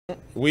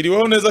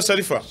Wiriweho neza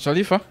Sharifa?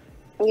 Sharifa?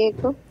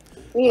 Yego.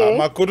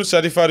 Amakuru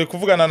Sharifa ari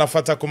kuvugana na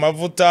Fata ku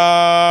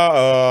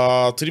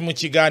mavuta turi mu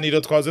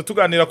kiganiro twaze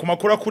tuganira ku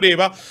makuru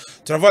akureba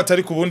turavuga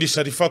atari kubundi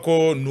Sharifa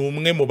ko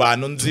numwe mu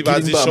bantu nzi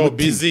bazi show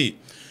busy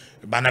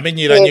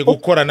banamenyeranye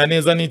gukorana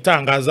neza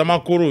n'itangaza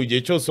makuru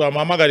igihe cyose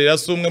wamamagarira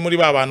sumwe muri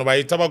ba bantu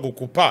bahita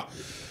bagukupa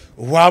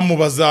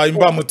wamubaza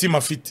imba mutima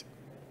afite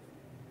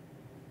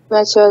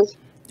Bachoze.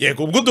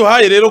 Yego ubwo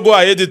duhaye rero go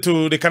ahead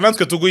tureka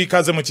natwe tuguye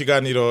ikaze mu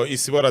kiganiro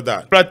ISIBO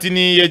radar.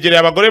 Platini yegereye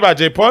abagore ba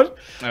J-Paul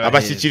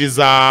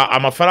abashyikiriza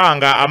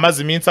amafaranga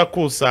amazi iminsi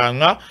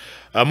akusanga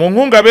mu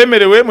nkunga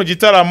bemerewe mu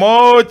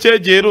gitaramo cye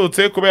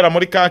giherutse kubera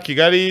muri ka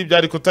Kigali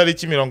byari ku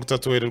tariki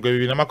 30 Werurwe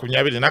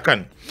 2024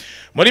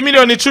 muri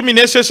miliyoni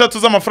 16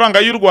 z'amafaranga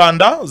y'u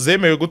Rwanda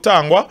zemewe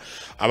gutangwa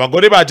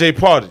abagore ba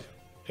J-Paul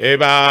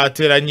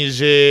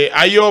bateranyije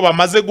ayo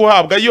bamaze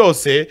guhabwa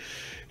yose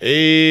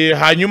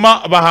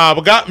hanyuma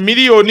bahabwa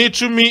miliyoni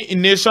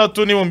 13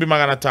 n'ibihumbi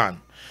 500.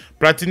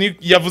 Platini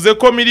yavuze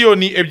ko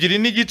miliyoni 2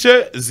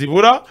 n'igice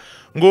zibura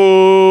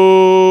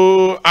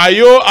ngo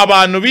ayo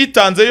abantu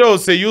bitanze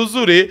yose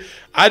yuzure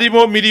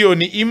arimo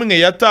miliyoni 1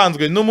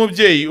 yatanzwe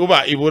n'umubyeyi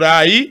uba i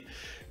Burayi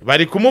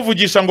bari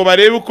kumuvugisha ngo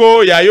barebe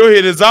uko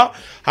yayohereza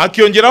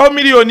hakiyongeraho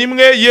miliyoni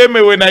 1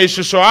 yemewe na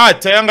ishusho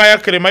ati yanga ya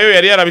Krema yo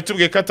yari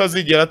yarabitubwiye ko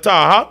atazigera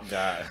ataha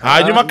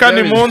hanyuma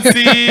kandi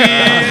munsi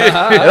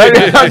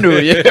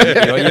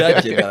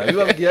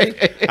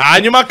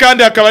hanyuma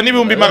kandi hakaba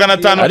n'ibihumbi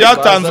 500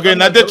 byatanzwe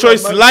na The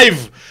Choice Live.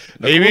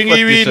 Ibi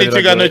ngibi ni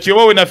kiganiro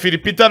kiyobowe na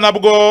Philipita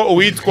nabwo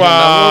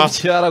uwitwa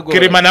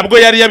Krema nabwo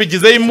yari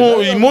yabigize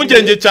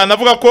impungenge cyane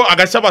avuga ko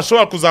agashya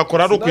bashobora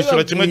kuzakora ari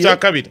ukwishyura kimwe cya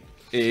kabiri.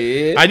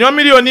 Hanyuma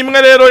miliyoni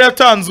 1 rero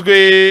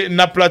yatanzwe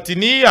na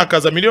Platini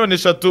akaza miliyoni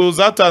 3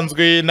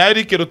 zatanzwe na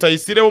Eric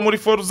Rutayisire wo muri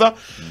Forza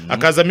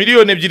akaza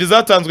miliyoni 2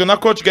 zatanzwe na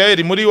Coach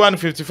Gael muri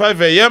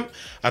 155 AM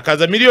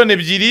akaza miliyoni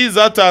 2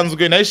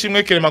 zatanzwe na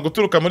Ishimwe Krema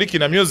guturuka muri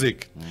Kina Music.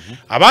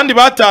 Abandi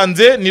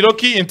batanze ni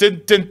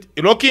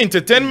Rocky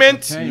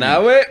Entertainment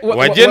nawe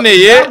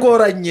wageneye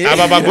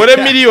aba bagore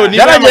miliyoni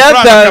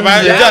y'amafaranga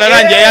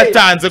yararangiye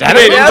yatanze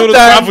kubera induru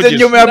twavugije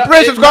nyuma ya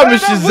pressure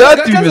twamushize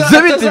ati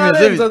bimeze bite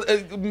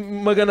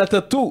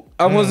 300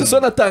 amuzi so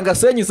natanga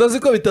senyi sazi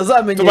ko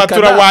bitazamenyekana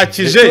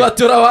turawakije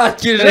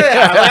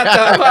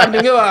abandi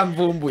nge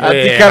bambumbuye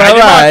ati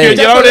karabaye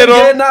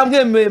rero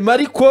namwe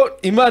mariko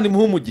Imana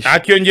imuhumugisha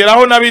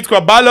akiyongeraho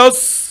nabitwa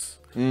Balos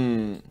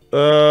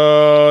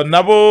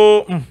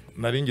nabo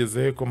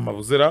naringeze ko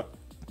mabuzera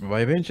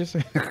baye benshi se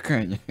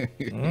kakanya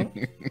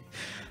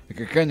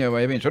kakanya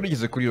baye benshi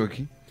urigeze kuri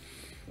Rocky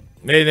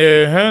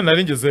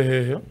naringeze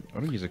hehe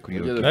urigeze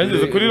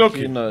kuri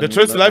Rocky The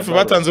Choice Life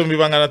batanze mu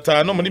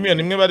 500 muri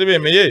miliyoni 1 bari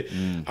bemeye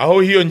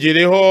aho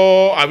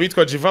hiyongereho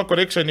abitwa Jiva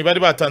Collection bari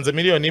batanze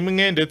miliyoni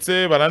 1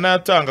 ndetse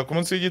baranatanga ku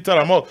munsi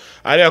w'igitaramo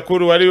ari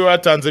akuru wari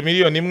watanze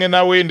miliyoni 1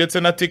 nawe ndetse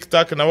na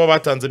TikTok nabo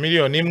batanze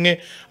miliyoni 1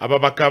 aba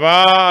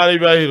bakaba ari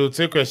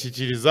bahirutse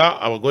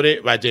kuyashyikiriza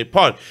abagore ba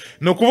J-Paul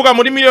no kuvuga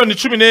muri miliyoni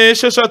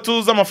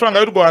 16 z'amafaranga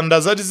y'u Rwanda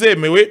zari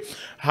zemewe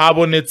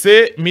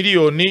habonetse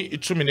miliyoni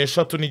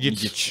 13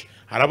 n'igice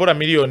harabura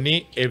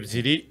miliyoni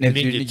 2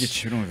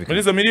 n'igice muri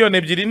izo miliyoni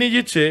 2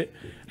 n'igice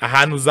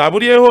ahantu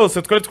zaburiye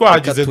hose twari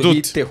twahagize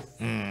dute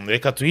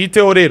reka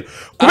tuhiteho rero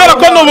kubera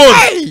ko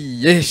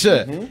n'ubundi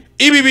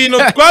ibi bintu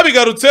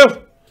twabigarutseho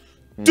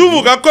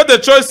tuvuga ko The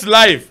Choice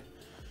Live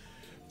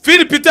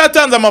Philipita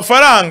yatanze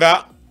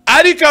amafaranga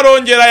ariko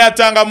arongera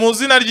yatanga mu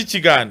zina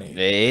ry'ikiganiro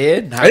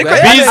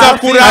biza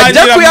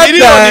kurangira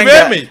miliyoni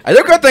bemeye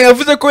ajya kuyatanga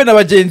yavuze ko we na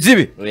bagenzi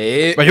be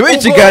bayoboye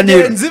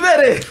ikiganiro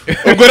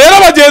ubwo rero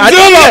abagenzi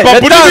be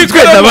bapapuro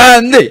bitweza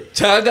abandi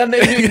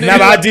na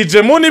ba DJ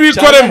Mu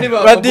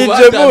nibikoremo ba DJ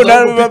Mu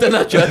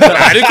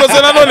ariko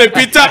se nanone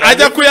Peter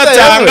ajya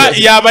kuyatanga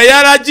yaba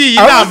yaragiye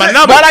inama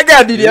nabo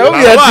baraganiriye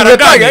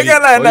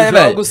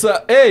abubwira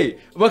gusa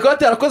bakaba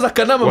batarakoze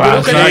akanama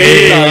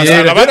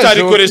mbere ko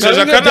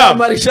batarikoresheje akanama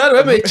Marshal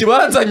wemeye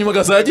ikibanza nyuma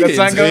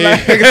gasagihenze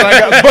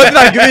bot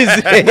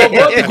nagibize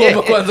bot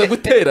igomba kwanza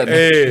guterana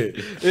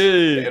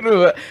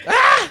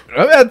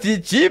ati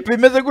ikipe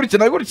imeze gutya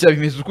na gutya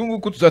bimeze uko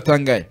nguko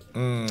tuzatangaye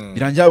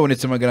birangiye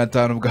habonetse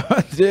 500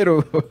 bw'abandi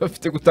rero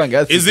bafite gutanga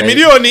hasi izi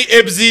miliyoni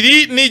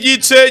 2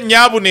 n'igice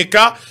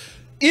nyabuneka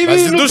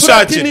ibintu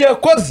Platini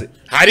yakoze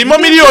harimo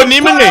miliyoni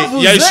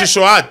 1 ya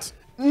ishusho hati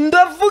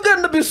ndavuga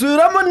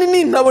ndabisubiramo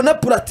nini ntabona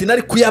Platini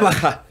ari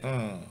kuyabaha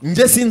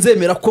nje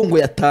sinzemera ko ngo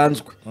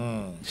yatanzwe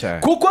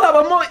kuko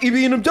habamo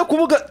ibintu byo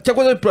kuvuga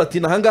cyakoze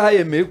Platini ahangaha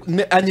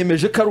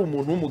anyemeje ko ari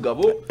umuntu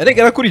w'umugabo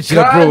rega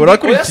rakurikira bro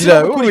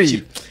rakurikira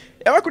ubi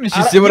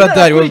yabakurikise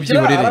boratari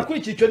wabyihorere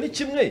arakurikira icyo ni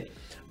kimwe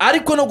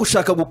ariko no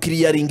gushaka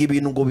gukiriyaringa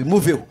ibintu ngo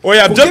bimuveho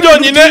oya byo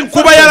byonyine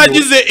kuba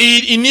yaragize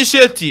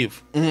initiative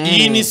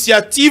iyi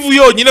initiative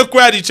yonyine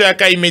ko yaricaye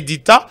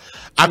akayimedita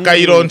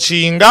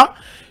akayironshinga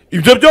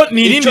ibyo byo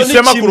ni irindi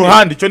shema ku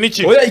ruhande icyo ni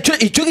kimwe oya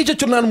icyo ngicyo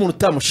cyo nta n'umuntu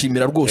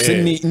utamushimira rwose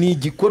ni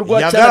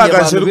igikorwa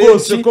yagaragaje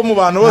rwose ko mu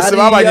bantu bose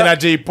babanye na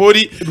Jay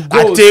Polly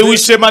atewe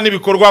ishema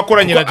n'ibikorwa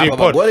akoranye na Jay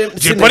Polly.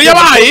 Jay Polly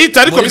yabaye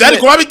hita ariko byari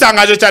kuba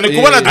bitangaje cyane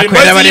kubona Dream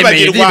Boys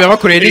yibagirwa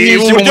bakorera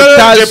n'inyishi mu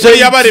Jay Polly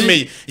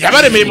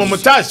yabaremeye mu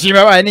mutashi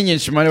babaye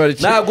n'inyishi mani bari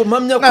ntabwo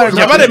mpamya ko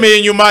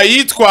yabaremeye nyuma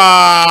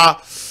yitwa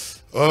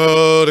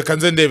reka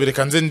nze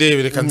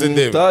ndebe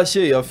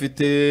Mutashye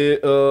afite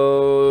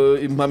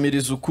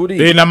impamiriza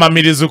ukuri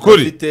n'amamiriza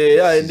ukuri afite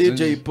ya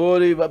Jay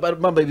Polly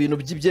bambaye ibintu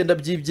by'ibyenda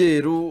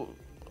by'ibyeru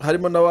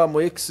harimo na wa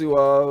mu ex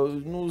wa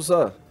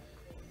Nuza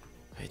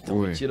ahita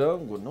mukira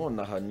ngo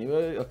none aha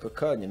niwe aka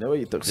kanya nawe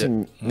yita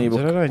niba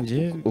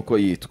uko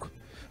yitwa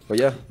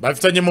oya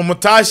bafitanye mu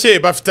mutashye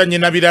bafitanye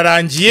na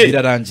birarangiye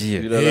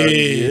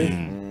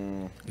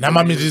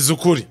n'amamiriza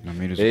ukuri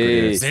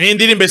zindi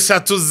ndirimbo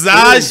 3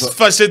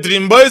 zafashe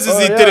Dream Boys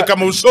zitereka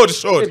mu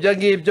bushorishori ibyo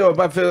ngibyo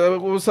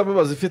usaba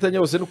bazifitanye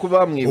bose nuko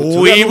bamwibutse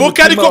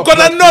wibuka ariko ko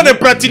nanone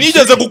Platini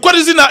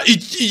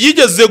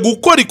yigeze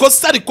gukora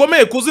ikosa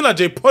rikomeye kuzina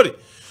Jay Polly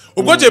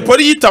ubwo Jay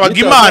Polly yitabaga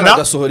Imana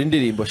agasohora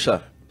indirimbo sha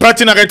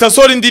Platini agahita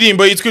asohora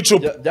indirimbo yitwa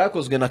Icupa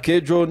byakozwe na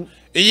K John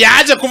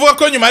yaje kuvuga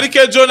ko nyuma ari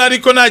K John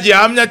ariko nta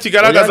gihamya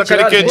kigaragaza ko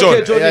ari K John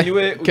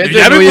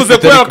yabivuze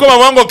kubera ko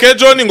bavuga ngo K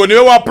John ngo niwe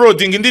wa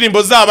uploading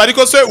indirimbo zabo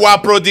ariko se wa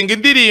uploading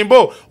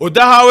indirimbo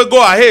udahawe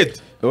go ahead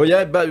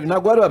oya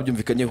ntabwo bari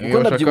babyumvikanye kuko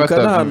ndabyibuka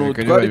n'ahantu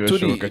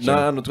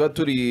twari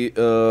turi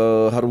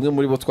hari umwe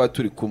muri bo twari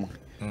turi kumwe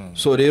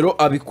so rero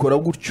abikora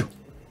gutyo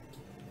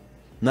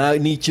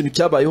ni ikintu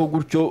cyabayeho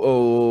gutyo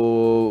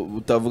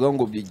utavuga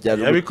ngo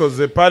bijyana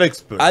yabikoze par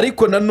expert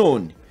ariko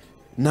nanone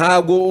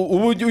ntabwo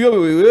ubu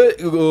uyobewe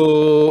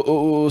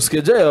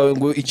schedule yawe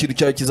ngo ikintu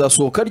cyawe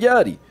kizasohoka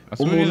ryari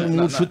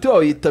umuntu nshuti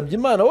wawe yitabye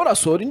Imana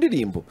warasohora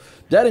indirimbo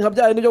byari nka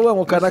bya bindi byo kuvuga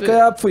ngo kanaka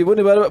yapfuye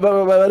ibone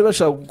bari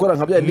bashaka gukora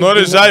nka bya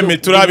none Jaime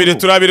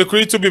turabire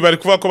kuri YouTube bari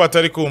kuvuga ko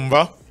batari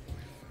kumva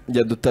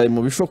yadutaye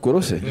mu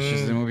bishokoro se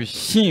yashize mu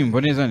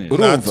bishyimbo neza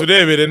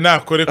turebere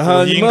nakore ku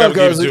buhinga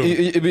bw'ibyo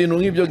ibintu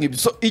nk'ibyo ngibyo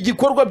so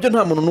igikorwa byo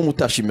nta muntu n'umwe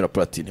utashimira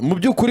Platini mu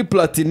by'ukuri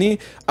Platini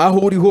aho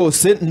uri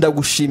hose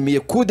ndagushimiye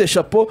kude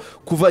chapeau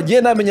kuva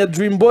ngiye namenya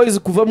Dream Boys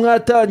kuva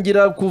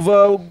mwatangira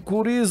kuva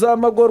kuri za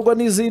magorwa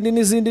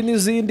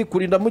n'izindi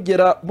kurinda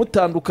mugera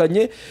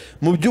mutandukanye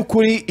mu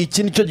by'ukuri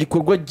iki nicyo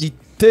gikorwa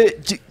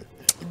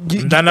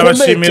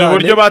ndanabashimira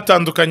uburyo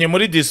batandukanye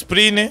muri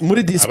discipline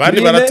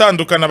abandi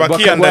baratandukana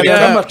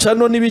bakiyandarika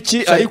amacano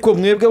n'ibiki ariko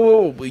mwebwe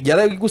wo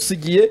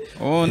yaragigusigiye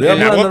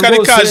nabo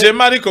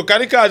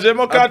kari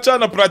kajemo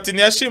kacana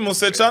Platini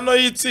yashimuse cano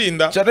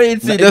yitsinda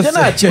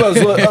nta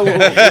kibazo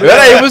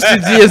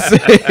yarayimusigiye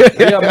se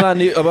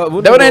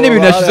ndabona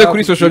n'ibintu yashize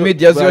kuri social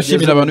media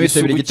zibashimira abantu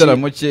bitabira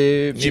igitaramo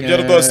cye nibyo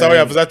rwose aho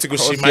yavuze ati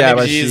gushima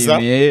ni byiza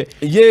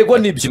yego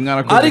nibyo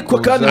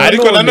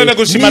ariko nanone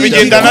gushima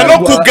bigendana no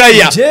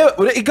kugaya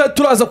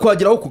turaza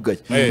kwagiraho kugaya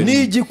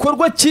ni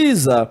igikorwa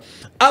cyiza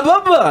aba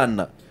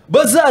bana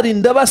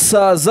bazarinda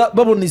basaza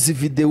babona izi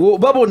video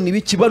babona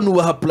ibiki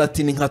banubaha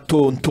Platini nka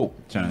tonto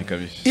cyane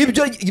kabisa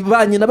ibyo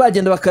banyina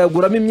bagenda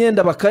bakayaguramo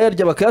imyenda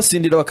bakayarya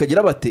bakayasindira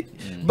bakagira bate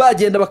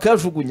bagenda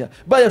bakayajugunya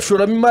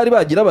bayashoramo imari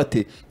bagira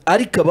bate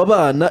ariko aba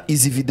bana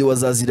izi video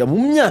azazira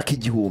mu myaka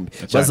 1000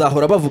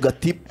 bazahora bavuga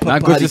ati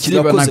papa hari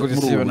kirakoze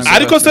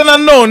ariko se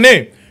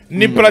nanone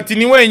ni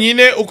Platini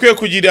wenyine ukwiye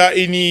kugira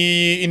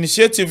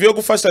initiative yo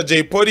gufasha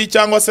Jay Polly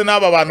cyangwa se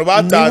n'aba bantu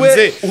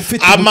batanze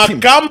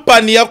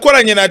amakampani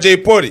yakoranye na Jay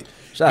Polly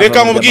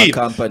reka nkubwire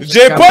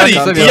Jay Polly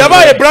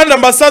yabaye brand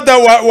ambassador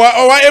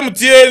wa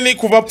MTN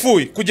kuva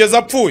apfuye kugeza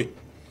apfuye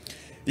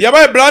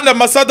yabaye brand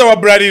ambassador wa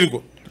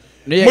Bralirwa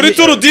muri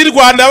Tour du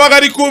Rwanda yabaga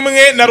ari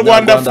kumwe na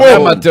Rwanda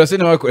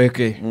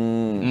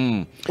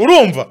 4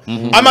 urumva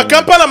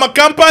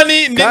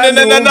amakampani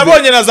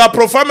nabonye na za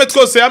profame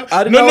twose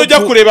none ujya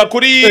kureba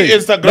kuri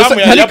Instagram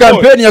ya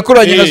campaign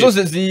yakoranye nazo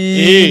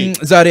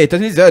za leta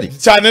ntizari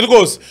cyane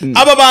rwose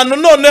aba bantu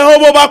noneho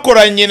bo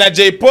bakoranye na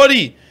Jay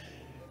Polly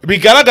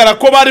bigaragara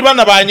ko bari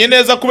banabanye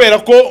neza kubera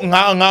ko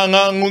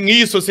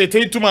nk'iyi societe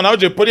y'itumanaho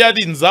Jay Polly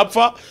yari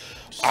nzapfa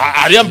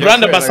ariya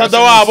brand ambassador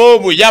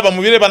wabo yaba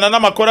mu birebana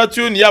n'amakora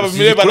tune yaba mu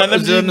birebana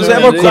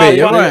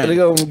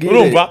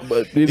urumva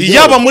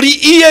yaba muri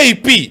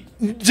EAP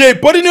Jay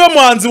Polly niwe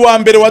muhanzi wa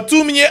mbere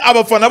watumye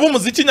abafana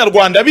b'umuziki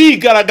nyarwanda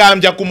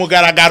bigaragambya ku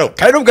mugaragaro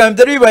kandi ubwa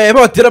mbere bibaye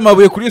batera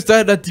amabuye kuri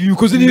stade ati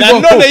bikoze n'ibiko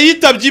none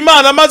yitabye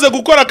Imana amaze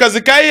gukora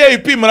akazi ka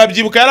EAP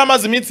murabyibuka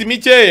yaramaze iminsi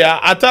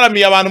mikeya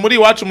ataramiye abantu muri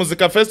Iwacu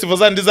Muzika Festival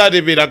zandi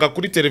zareberaga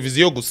kuri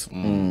televiziyo gusa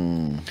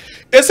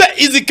ese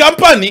izi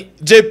company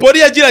Jay Polly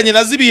yagiranye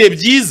na zibihe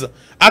byiza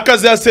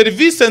akazi ya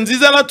service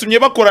nziza natumye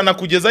bakorana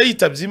kugeza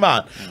yitabye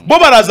Imana bo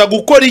baraza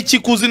gukora iki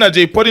kuzina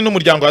Jay Polly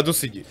n'umuryango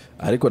yadusigiye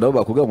ariko nabo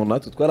bakuvuga ngo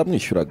natwe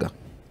twaramwishyuraga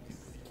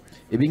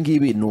ibi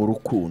ngibi ni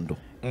urukundo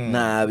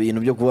nta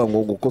bintu byo kuvuga ngo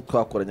uko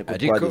twakoranye ko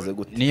twageze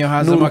gute niyo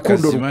haza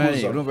amakazi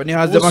urumva ni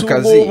haza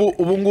amakazi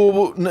ubu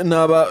ngubu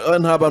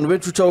nta bantu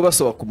benshi ucaho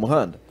basaba ku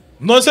muhanda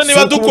nose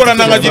niba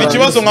dukorana nkagira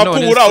ikibazo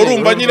nkakubura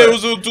urumva nyine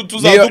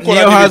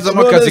tuzadukorana niyo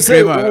hazamo akazi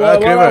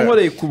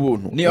Clement ku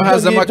buntu niyo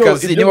hazamo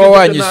akazi niba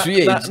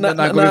wanyishuye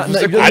ntabwo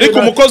bivuze ko ariko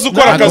umukozi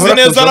ukora akazi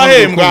neza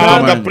arahembwa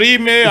ahabwa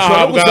prime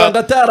ahabwa usanga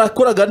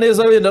atarakoraga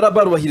neza wenda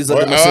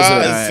arabarubahirizaga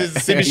amasezerano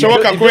si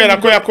bishoboka kubera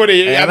ko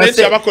yakoreye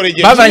abenshi yabakoreye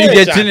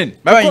igihe kinini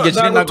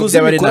ntabwo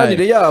byaba ari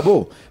nayo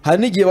yabo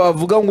hari n'igihe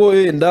bavuga ngo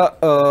wenda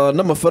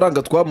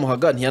n'amafaranga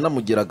twamuhaga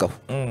ntiyanamugeragaho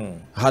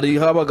hari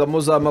habagamo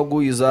za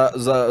maguyi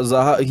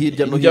za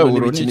hirya no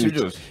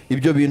hino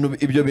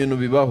ibyo bintu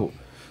bibaho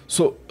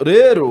so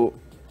rero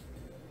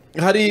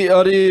hari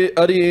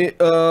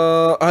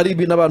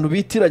ibintu abantu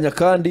bitiranya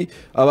kandi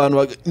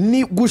abantu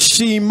ni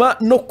gushima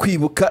no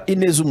kwibuka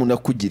ineza umuntu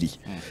yakugiriye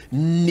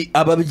ni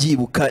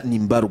ababyibuka ni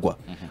mbarwa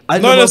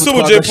none se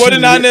ubu Jepoli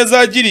nta neza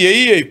yagiriye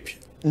yiyepi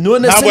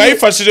ntabwo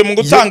yayifashije mu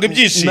gutanga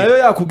ibyishimo nayo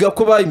yakubwira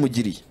ko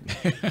bayimugiriye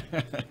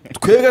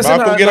twebwe se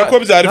bakubwira ko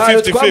byari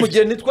 50-50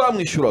 twamugiye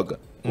ntitwamwishyuraga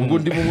ubwo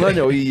ndi mu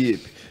mwanya wa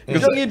yiyepi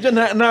ibyo ngibyo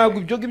ntabwo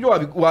ibyo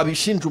ngibyo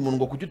wabishinja umuntu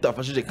ngo kuki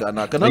utafashije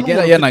kanaka nta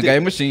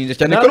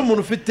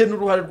n'umuntu ufite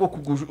n'uruhare rwo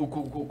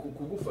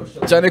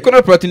kugufasha cyane ko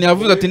na Platini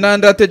yavuze ati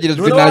nandi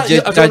ategerejwe nta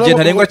gihe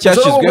ntarengwa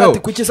cyashyizweho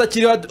kuki se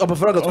akiriho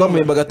amafaranga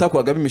twamuhembaga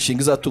atakoragamo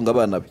imishinga izatunga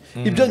abana be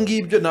ibyo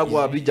ngibyo ntabwo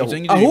wabijyaho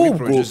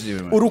ahubwo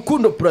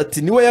urukundo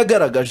Platini we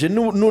yagaragaje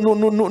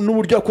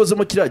n'uburyo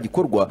yakozemo kiriya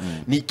gikorwa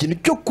ni ikintu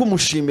cyo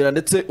kumushimira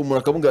ndetse umuntu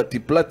akamubwira ati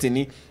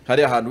Platini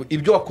hari ahantu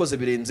ibyo wakoze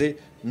birenze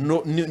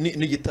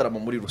n'igitaramo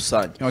muri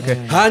rusange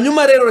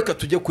hanyuma rero reka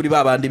tujye kuri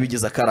babandi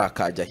bigize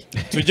akarakajyaye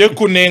tujye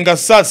kunenga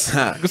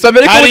sasa gusa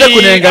mbere ko ujya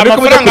kunenga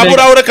amafaranga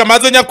aburaho reka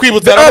maze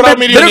nyakwibutsa araburaho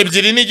miliyoni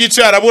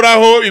 2.2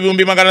 araburaho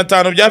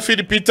 500 bya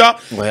Philipita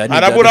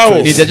araburaho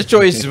ni The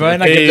Choice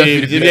bana bya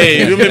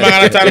Philipita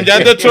 500 bya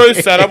The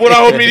Choice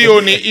araburaho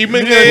miliyoni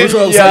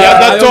 1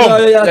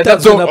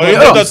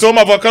 ya Datom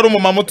avoka ari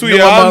umumama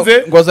utuye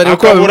hanze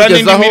akabura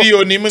n'indi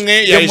miliyoni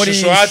 1 ya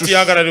ishusho hati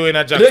yahagarariwe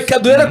na Jack reka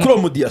duhere kuri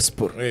mu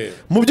diaspora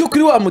mu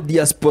by'ukuri wa mu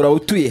diaspora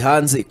utuye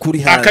hanze kuri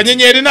hanze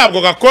akanyenyeri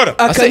ntabwo gakora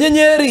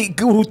akanyenyeri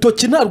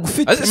urutoki ntabwo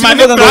ufite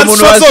mane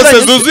transfer zose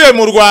zuzuye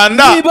mu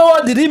Rwanda niba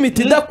wadi limit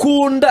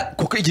idakunda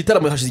kuko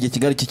igitaramo hashize igihe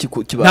kigari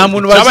cy'ikibana nta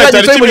muntu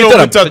wazanye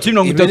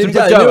mu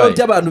gitaramo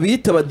by'abantu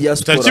bita ba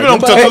diaspora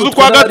 3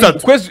 z'ukwa gatatu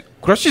kwezi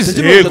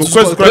kurashize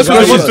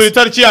kwezi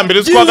itariki ya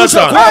mbere z'ukwa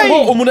gatanu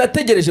umuntu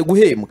yategereje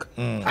guhembwa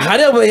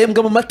hari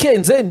abahembwa mu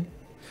makenzeni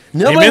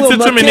iminsi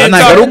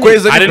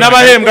 15 hari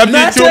n'abahembwa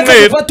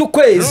by'icyumweru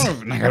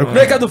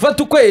reka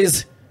dufate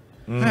ukwezi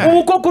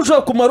ubu koko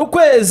ushobora kumara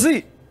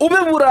ukwezi ube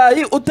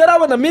burayi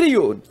utarabona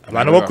miliyoni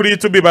abantu bo kuri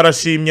YouTube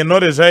barashimye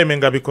Nore Jaime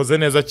ngo abikoze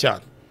neza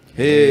cyane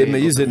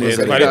meyize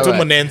neza twari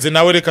tumunenze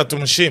nawe reka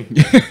tumushime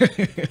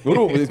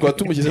urubu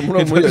twatumugize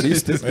muri ya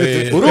liste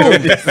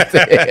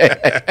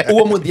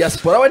uwo mu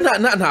diaspora we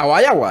nta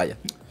waya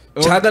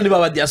cyangwa niba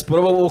aba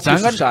diaspora bo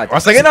kushaka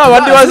wasanga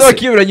n'abandi baza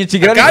bakiburanye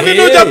Kigali kandi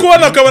nujya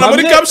kubona akabona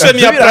muri caption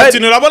ya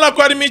Platini urabona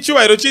ko harimo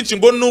icyubahiro cyinshi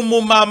ngo ni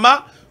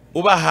umumama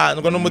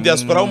ubahanzwe no mu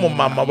diaspora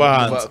w'umumama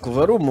bahanze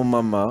kuva ari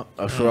umumama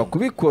ashobora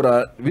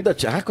kubikora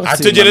bidacaka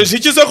ategereje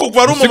iki zo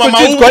kuva ari umumama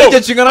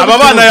aba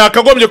bana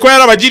yakagombye ko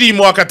yarabagiriye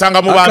mu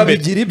akatanga mu bambe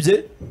akabigira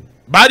ibye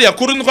bari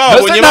yakuru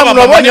twabonye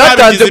baba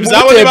yatanze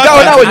byabo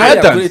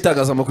yatanze kuri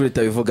itangazamakuru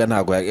itabivuga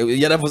ntago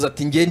yaravuze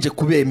ati ngenje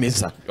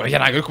kubemeza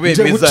yaraga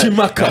kubemeza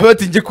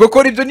bati nge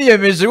koko ibyo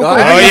niyemeje uko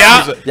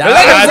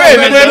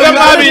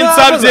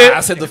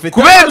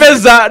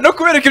kubemeza no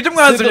kubereka ibyo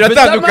mwanzuro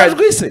biratandukanye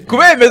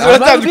kubemeza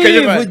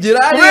biratandukanye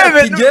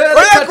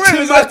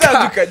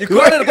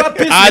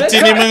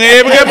ati ni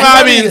mwebwe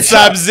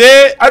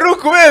mwabinsabye ari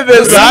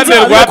ukubemeza ruhande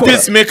rwa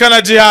Peacemaker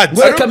na Jihad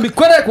reka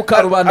mbikore ku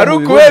karubanda ari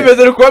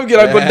ukubemeza ari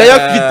kubabwira ngo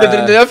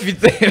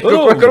ndayafite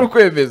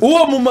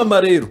uwo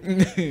mumama rero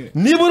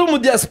niba uri mu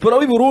diaspora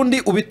w'i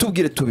Burundi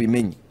ubitubwire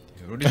tubimenye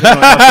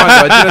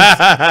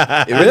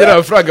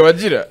amafaranga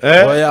bagira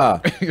oya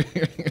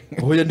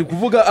ndi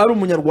kuvuga ari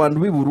umunyarwanda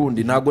w'i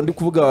Burundi ntabwo ndi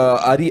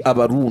kuvuga ari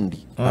abarundi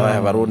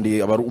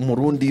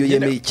umurundi iyo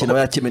yemeye ikintu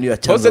yakemeye niyo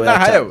yacanze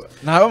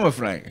ntaho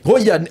amafaranga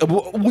oya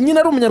nyine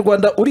ari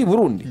umunyarwanda uri i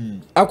Burundi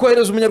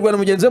akohereza umunyarwanda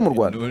mugenzi we mu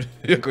Rwanda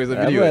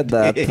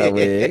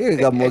datawe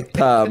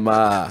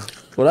gamutama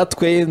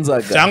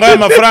uratwenzaga cyangwa ayo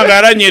mafaranga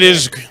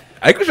yaranyerejwe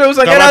ariko ushobora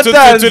usanga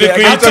yaratanze turi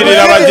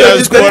kwiyitirira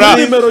abadiaspora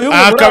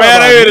akaba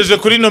yarayohereje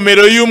kuri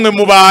nomero y'umwe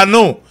mu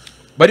bantu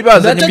bari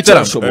bazanye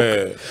ibitaramo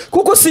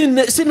kuko si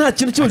nta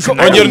kintu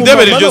cy'ubushobozi ongera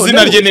ndebere iryo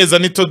zina rye neza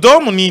ni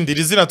Todomu nindi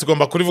rizina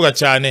tugomba kurivuga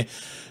cyane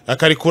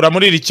akarikura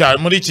muri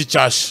iki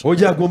cyasha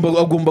oya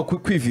agomba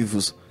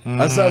kwivivuza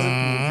azaze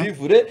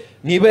kwivure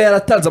niba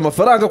yaratanze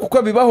amafaranga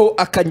kuko bibaho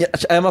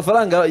aya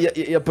mafaranga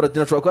ya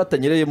Platini ashobora kuba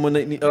atanyereyemo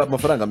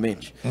amafaranga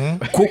menshi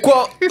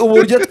kuko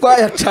uburyo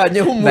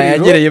twayacanyeho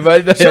umuriro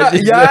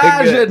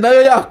yaje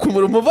nayo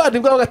yakumura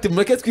umuvandimwe avuga ati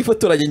mureke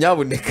twifotoranye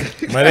nyabuneka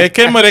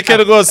mureke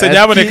rwose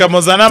nyabuneka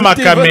muzana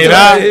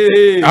amakamera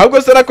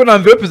ahubwo se ariko na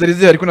envelope zari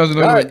zihari ko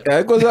nazo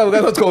ariko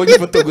zavuga ko twabonye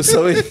ifoto gusa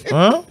we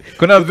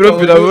ko na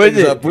envelope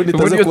nabonye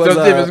uburyo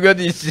twabyemezwa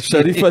n'iki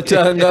Sharifa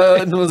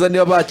cyangwa ntuza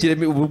niba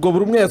bakire ubwo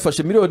buri umwe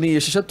yafashe miliyoni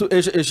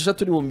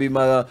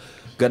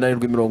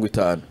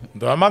 6,750.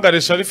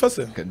 Ndahamagare Sharifa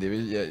se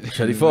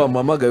Sharifa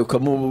wamuhamagaye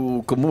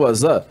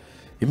ukamubaza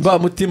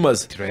imbamutima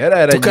ze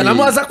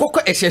tukanamubaza koko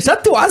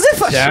 6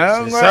 wazifashe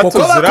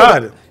kuko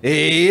zirahari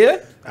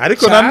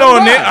ariko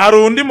nanone hari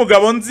undi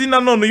mugabo nzi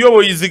nanone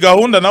uyoboye izi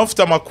gahunda nawe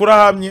ufite amakuru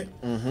ahamye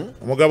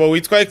umugabo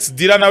witwa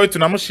Xdira nawe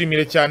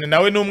tunamushimire cyane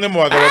nawe ni umwe mu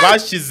bagabo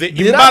bashyize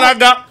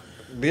imbaraga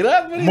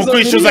mu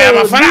kwishyuza aya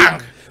mafaranga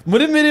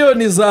muri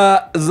miliyoni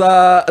za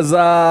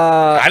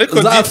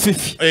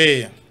fifi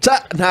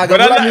ntago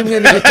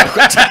nimwe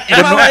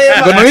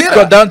ngo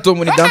witwa Dantom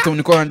ni Dantom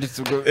niko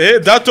handitse ubwo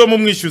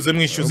Dantom mwishyuze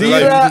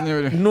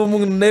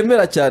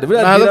nemera cyane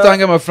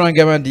natanga amafaranga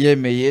y'abandi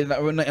yemeye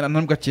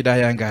ntabwo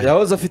akirayangaya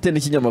yahoze afite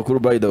n'ikinyamakuru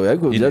by the way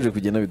ariko byaje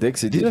kugenda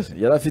bitex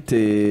yari afite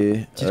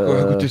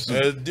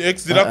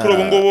Xdira kuri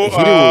ubu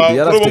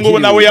ngubu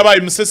nawe yabaye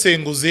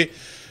umusesenguzi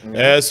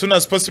soon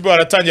as possible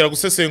aratangira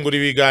gusesengura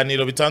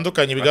ibiganiro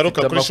bitandukanye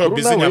bigaruka kuri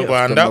showbiz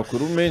nyarwanda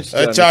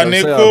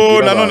cyane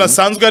ko nanone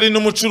asanzwe ari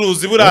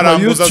n'umucuruzi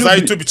buraranguza za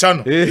YouTube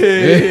channel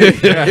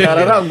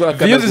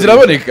views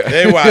ziraboneka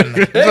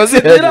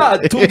Xdira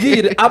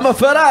tubwire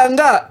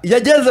amafaranga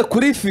yageze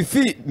kuri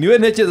fifi niwe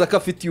ntekereza ko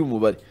afitiye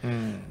umubare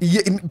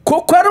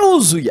koko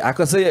aruzuye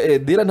akase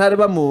Dira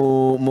ntareba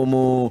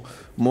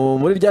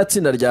muri rya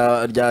tsinda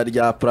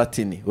rya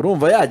Platini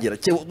urumva yagira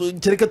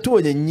kereka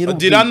tubonye nyiri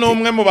Dira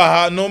numwe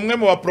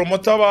mu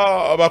bapromota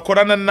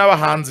bakorana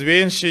n'abahanzi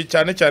benshi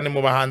cyane cyane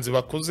mu bahanzi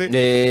bakuze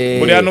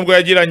muri hano ubwo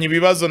yagiranye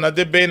ibibazo na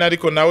The Ben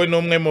ariko nawe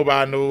numwe mu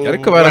bantu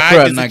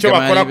bagize icyo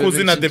bakora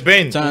kuzi na The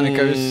Ben cyane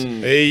kabisa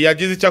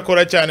yagize icyo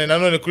akora cyane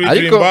nanone kuri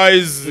Dream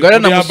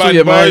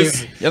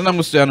Boys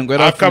yanamusuye ngo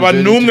akaba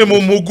numwe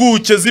mu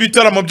muguke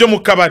z'ibitaramo byo mu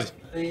kabari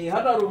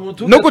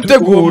no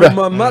gutegura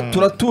mama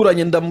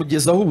turaturanye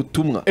ndamugezaho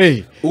ubutumwa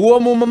uwo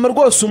mu mama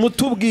rwose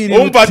umutubwirire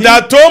umva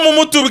Dantom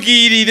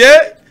umutubwirire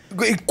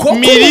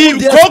koko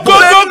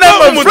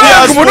mu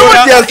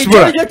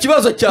diaspora icyo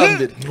kibazo cya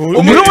mbere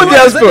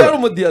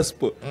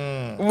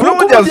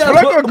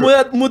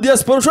mu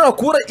diaspora ushobora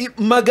kubura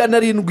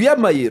 700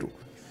 y'amayero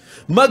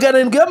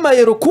 700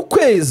 y'amayero ku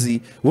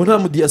kwezi wo nta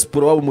mu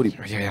diaspora waba muri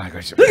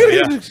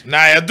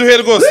nayaduhe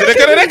rwose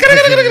reka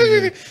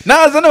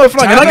naza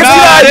n'amafaranga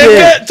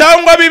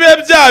cyangwa bibe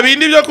bya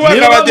bindi byo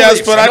kubaga aba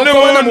diaspora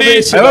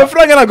n'ubundi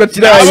amafaranga ntabwo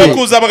kiraye abo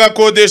kuza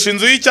bagakodesha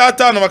inzu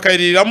y'icyatanu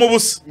bakayiriramo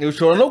ubusa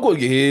ushobora no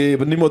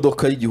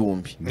n'imodoka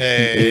y'igihumbi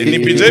ni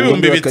bije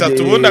y'ibihumbi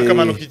 3 ubundi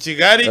akamanuka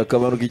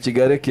i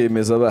Kigali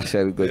kemeza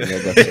basharirwa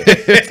Nyagatare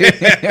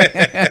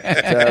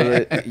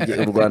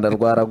u Rwanda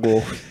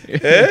rwaragowe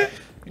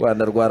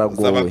Rwanda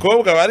rwaragowe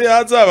abakobwa bari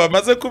hanze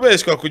bamaze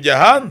kubeshwa kujya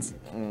hanze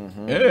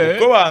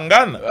uko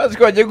bangana bazi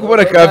ko bagiye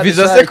kubona ka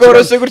visa se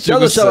koroshe gutyo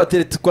gusa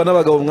bateretwa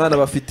n'abagabo mwana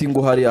bafite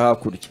ingo hari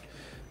hakurya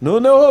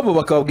noneho bo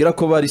bakababwira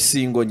ko bari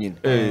singo nyine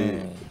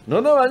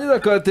noneho banyiza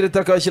akatereta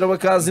akashyira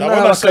bakazi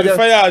n'aba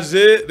Sharifa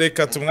yaje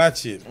reka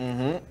tumwakire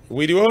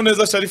wiriweho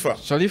neza Sharifa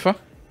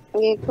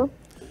yego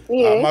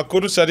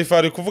amakuru Sharifa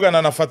ari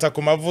kuvugana na Fata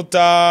ku mavuta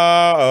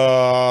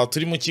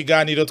turi mu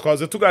kiganiro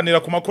twaze tuganira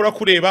ku makuru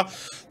akureba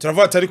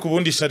turavuga atari ku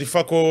bundi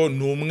Sharifa ko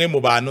ni umwe mu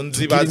bantu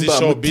nzi bazi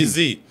showbiz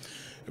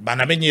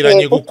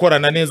banamenyeranye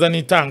gukorana neza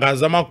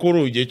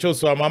n'itangazamakuru igihe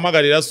cyose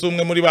wamamagarira se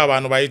umwe muri ba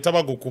bantu bahita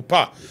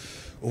bagukupa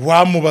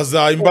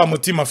wamubaza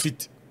imbamutima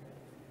afite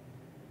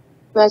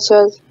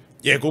Nachoze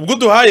yego ubwo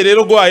duhaye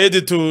rero gwaye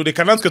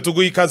reka natwe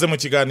tuguye ikaze mu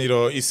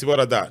kiganiro ISIBO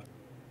Radar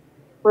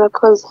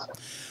urakoze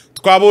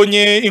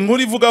twabonye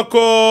inkuru ivuga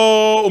ko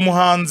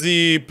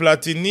umuhanzi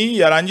Platini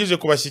yarangije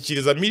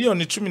kubashyikiriza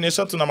miliyoni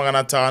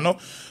 13,500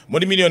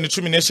 muri miliyoni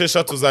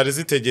 16 zari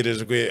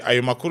zitegerejwe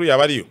ayo makuru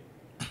yabariyo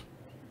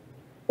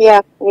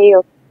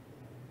niyo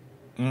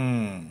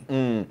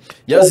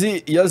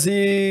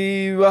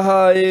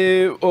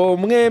yazibahaye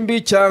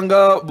mwembi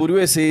cyangwa buri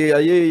wese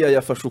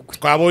yafashe ukwe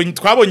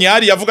twabonye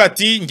hari yavuga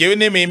ati ngewe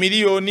nemeye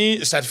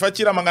miliyoni Sharifa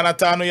akira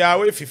 500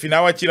 yawe Fifi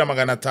nawe akira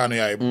 500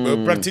 yawe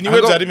Platini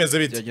we byari bimeze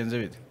bite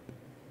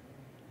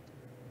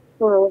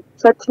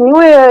Platini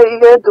we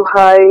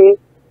yaduhaye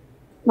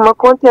mu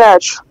makonti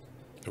yacu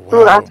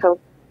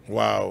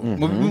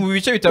mu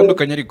bice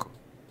bitandukanye ariko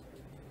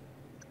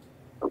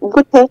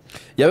gute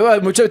yabaye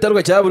mu bice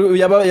bitandukanye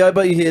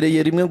yaba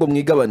ihereye rimwe ngo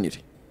mwigabanire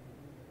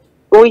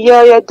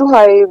oya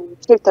yaduhaye mu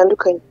bice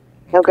bitandukanye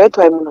ntabwo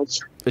yaduhaye mu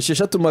ntoki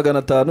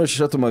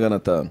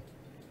 6,500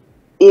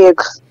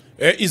 yego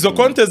izo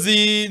konte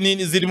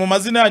ziri mu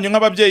mazina yanyu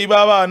nk'ababyeyi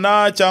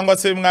b'abana cyangwa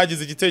se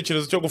mwagize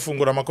igitekerezo cyo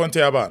gufungura amakonti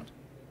y'abana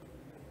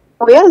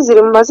oya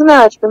ziri mu mazina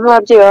yacu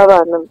nk'ababyeyi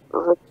b'abana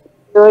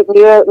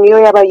niyo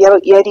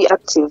yari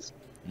active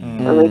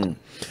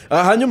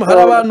hanyuma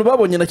hari abantu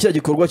babonye na cya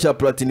gikorwa cya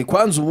Platini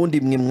kwanza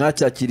ubundi mwe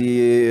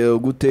mwacyakiriye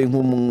gute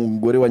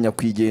nk'umugore wa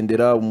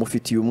nyakwigendera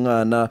umufitiye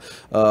umwana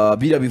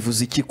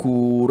birabivuze iki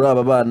kuri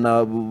aba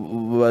bana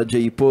ba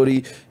Jay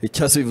Polly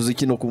cyase bivuze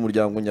iki no ku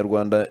muryango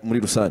nyarwanda muri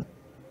rusange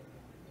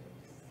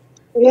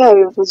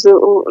bivuze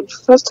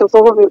first of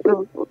all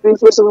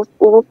bivuze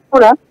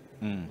ubupfura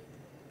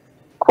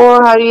ko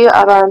hari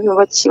abantu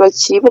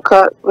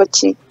bakibuka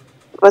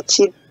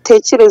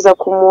natekereza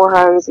ku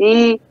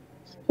muhanzi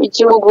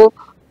w'igihugu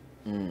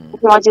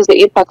nk'uwagize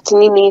impact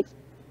nini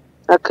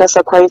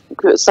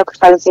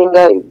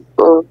akasacrificinga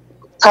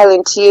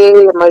talent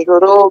ye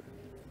amajoro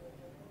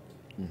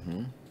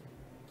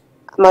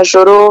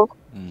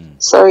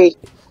sorry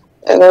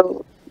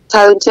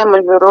talent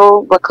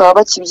y'amajoro bakaba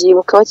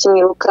bakibyibuka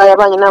bakimwibuka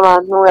yabanye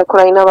n'abantu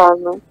yakoranye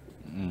n'abantu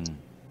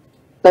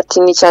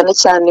Platini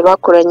cyane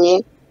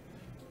bakoranye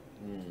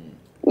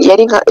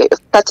yari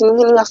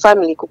nka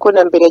family kuko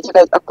na mbere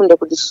yajyaga akunda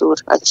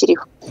kudusura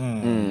akiriho.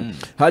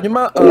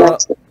 Hanyuma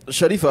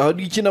Sharifa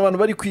hari ikintu abantu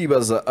bari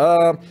kwibaza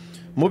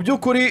mu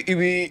by'ukuri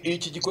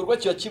iki gikorwa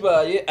cya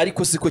kibaye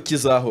ariko siko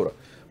kizahora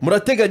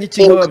murateganya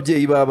iki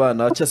nk'ababyeyi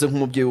b'abana cyase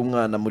nk'umubyeyi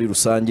w'umwana muri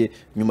rusange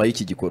nyuma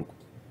y'iki gikorwa?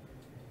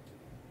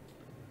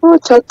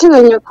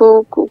 Turateganya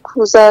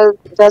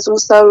kuzabyaza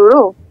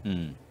umusaruro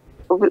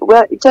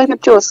ibyo ari byo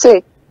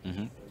byose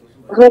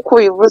nk'uko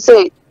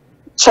bivuze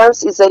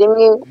chance iza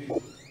rimwe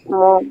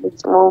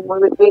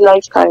muri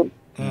lifetime.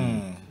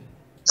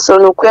 So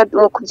ni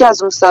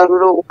ukubyaza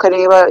umusaruro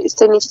ukareba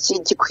ese n'iki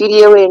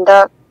gikwiriye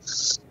wenda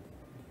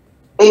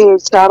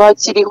cyaba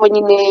kiriho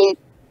nyine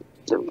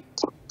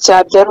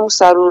cyabyara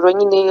umusaruro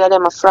nyine ari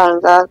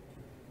amafaranga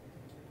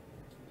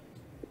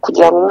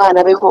kugira ngo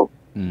umwana abeho.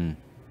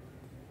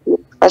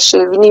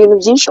 Ni ibintu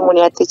byinshi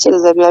umuntu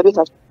yatekereza biba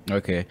bihari.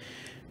 Okay.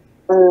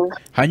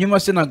 Hanyuma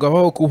se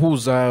nagaho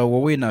kuhuza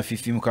wowe na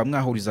Fifi mukaba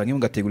mwahuriza hamwe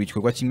mugategura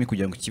igikorwa kimwe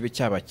kugira ngo kibe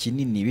cyaba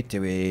kinini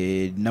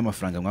bitewe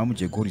n'amafaranga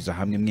mwamugiye guhuriza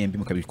hamwe mwembi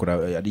mukabikora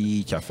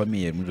ari cya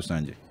famille muri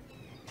rusange?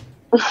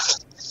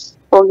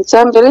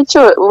 Icyambere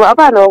cyo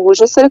abana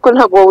bahuje se ariko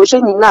ntabwo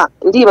bahuje nyina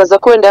ndibaza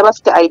ko wenda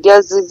bafite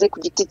ideas zizi ku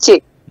giti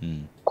cye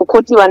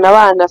kuko ntibana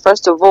abana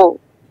first of all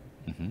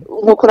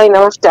nkuko nari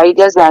nabafite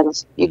ideas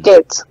zanjye you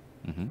get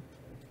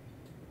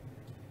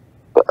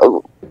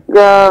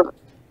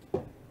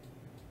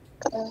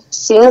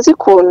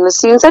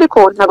sinzi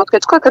ariko ntabwo twe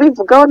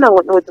twakabivugaho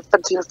ntabwo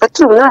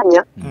dufatira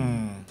umwanya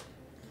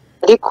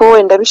ariko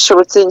wenda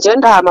bishobotse njyewe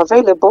ndaha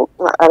available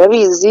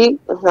arabizi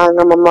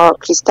nka mama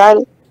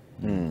Crystal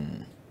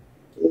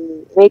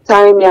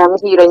anytime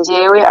yambwira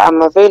njyewe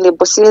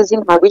available sinzi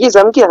ntabwo igeze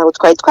ambwira ntabwo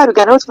twari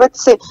twabiganaho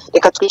tubatse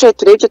reka twicare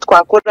turebe ibyo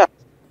twakora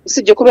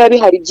usibye ko biba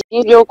bihari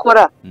byinshi byo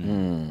gukora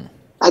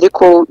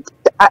ariko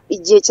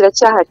igihe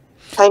kiracyahari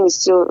time is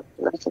still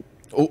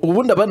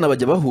ubundi abana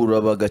bajya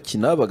bahura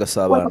bagakina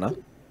bagasabana?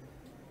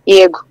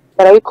 Yego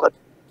barabikora.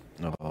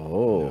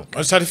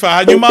 Sharifa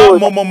hanyuma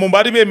mu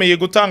bari bemeye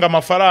gutanga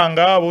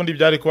amafaranga ubundi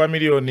byari kuba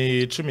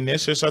miliyoni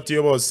 16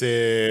 yo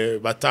bose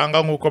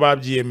batanga nkuko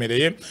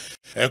babyiyemereye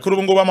kuri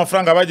ubu ngubu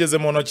amafaranga bageze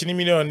mu ntoki ni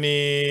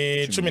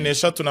miliyoni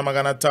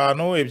 13,500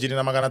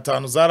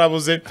 2,500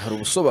 zarabuze. Hari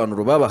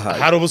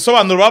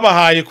ubusobanuro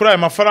babahaye kuri aya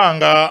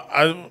mafaranga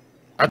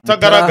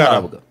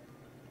atagaragara.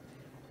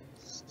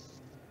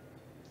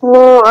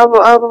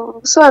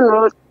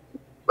 Ubusobanuro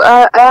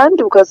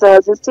ayandi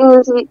bukazaza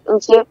sinzi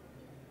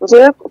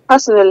njye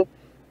personally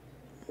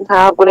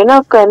ntabwo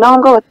navuga naho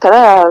ngo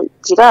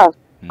bataragira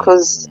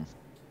because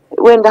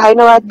wenda hari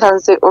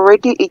n'abatanze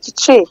already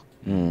igice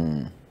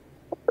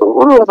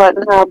urumva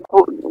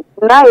ntabwo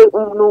nawe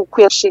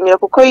kuyashimira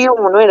kuko iyo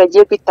umuntu wenda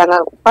agiye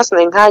kwitanga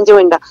personally nkanjye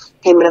wenda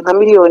nkemera nka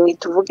miliyoni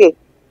tuvuge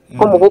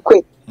nko mu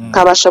bukwe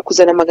nkabasha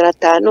kuzana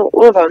 500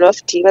 urumva abantu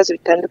bafite ibibazo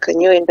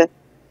bitandukanye wenda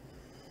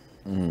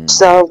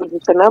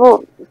tuzavugisha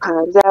nabo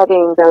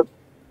ntazarenga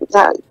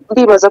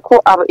ndibaza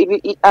ko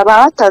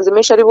abatanze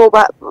menshi ari bo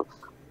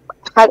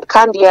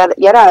kandi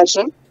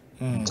yaraje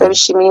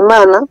turabishimira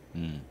Imana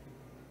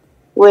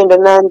wenda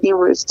nandi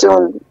we're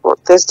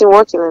still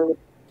working on it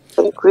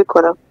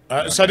kubikora.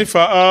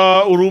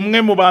 Sharifa uri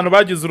umwe mu bantu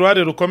bagize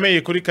uruhare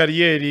rukomeye kuri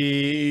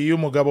kariyeri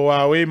y'umugabo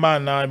wawe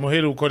Imana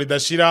imuheruko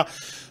ridashira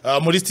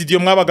muri studio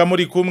mwabaga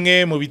muri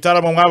kumwe mu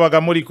bitaramo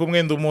mwabaga muri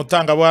kumwe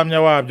ndumutanga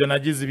buhamya wabyo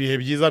nagize ibihe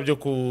byiza byo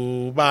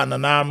kubana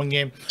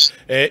namwe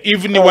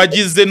even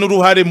wagize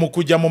n'uruhare mu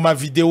kujya mu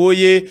mavideo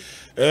ye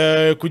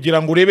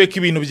kugira ngo urebe ko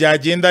ibintu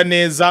byagenda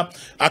neza.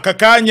 Aka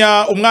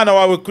kanya umwana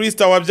wawe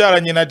Krista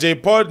wabyaranye na J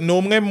Paul ni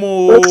umwe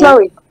mu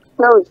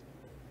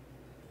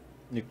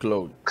ni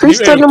Chloe.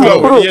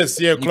 Yes,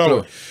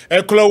 Chloe.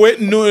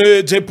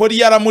 Chloe J Paul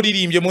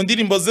yaramuririmbye mu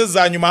ndirimbo ze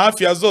za nyuma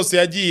hafi ya zose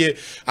yagiye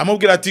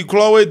amubwira ati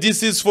Chloe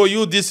this is for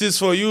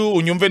you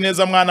unyumve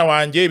neza mwana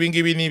wanjye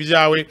ibingibi ni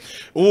ibyawe.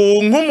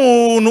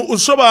 Nk'umuntu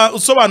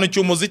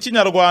usobanukiye umuziki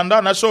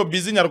nyarwanda na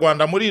showbiz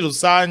nyarwanda muri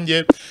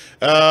rusange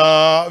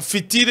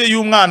fitire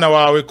y'umwana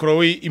wawe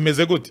Chloe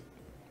imeze gute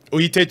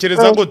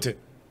uyitekereza gute?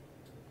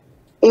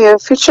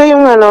 Future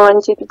y'umwana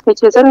wanjye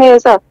itekereza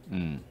neza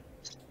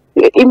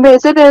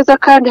imeze neza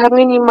kandi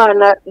hamwe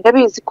n'Imana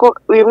ndabizi ko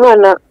uyu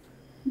mwana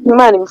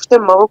Imana imufite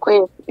mu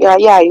maboko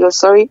yayo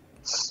sorry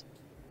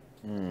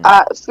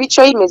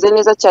future imeze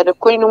neza cyane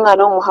kuko ni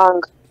umwana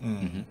w'umuhanga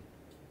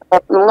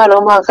umwana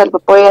w'umuhanga kandi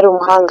papa we yari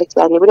umuhanga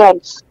cyane buriya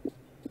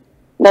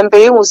na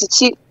mbere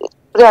y'umuziki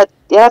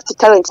yari afite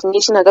talent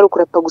nyinshi ntabwo ari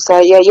ukurapa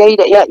gusa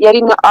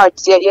yari na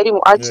art yari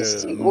mu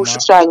artist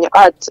ushushanya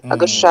art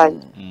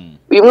agashushanya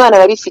uyu mwana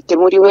arabifite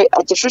muri we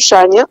ajya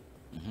ashushanya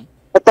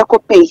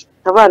batakopeye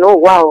abana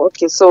wow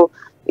okay so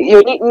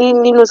iyo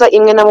ni nuza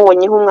imwe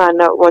namubonyeho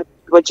umwana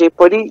wa Jay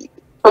Polly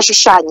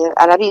bashushanya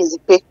arabizi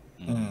pe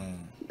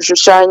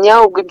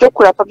gushushanya ubwo ibyo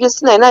kurapa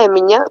byose nayo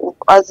nayamenya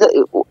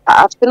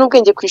afite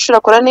n'ubwenge kwishura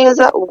akora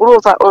neza ubwo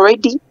urumva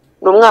already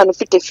ni umwana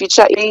ufite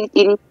future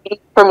iri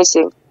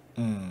promising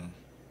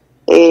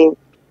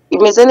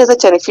imeze neza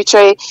cyane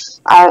future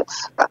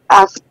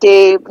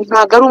afite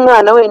ntago ari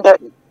umwana wenda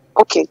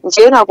okay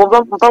njyewe ntabwo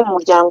mva mu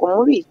muryango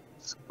mubi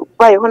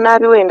ubayeho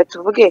nabi wenda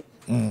tuvuge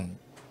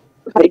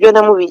hari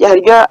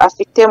ibyo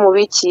afite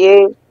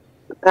mubikiye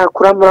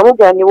kuramura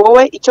mubwira ni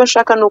wowe icyo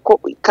nshaka nuko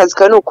kazi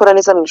kawe nukora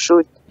neza mu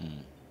ishuri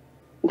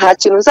nta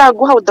kintu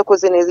uzaguha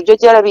udakoze neza ibyo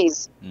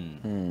byarabizi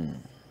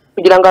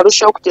kugira ngo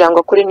arusheho kugira ngo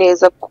akore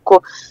neza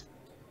kuko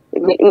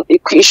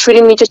ku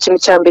ishuri nicyo kintu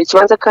cya mbere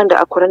kibanza kandi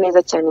akora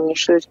neza cyane mu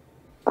ishuri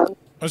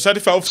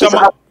Sharifa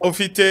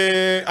ufite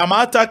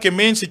amatake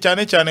menshi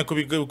cyane cyane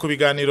ku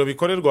biganiro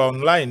bikorerwa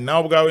online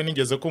nawe ubwawe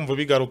nigeze kumva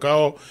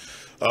bigarukaho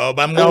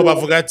bamwe aho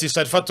bavuga ati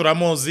Sharifa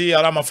turamuzi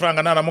ari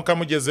amafaranga naramuka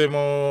mugeze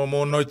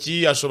mu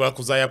ntoki ashobora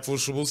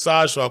kuzayapfusha ubusa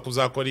ashobora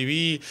kuzakora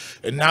ibi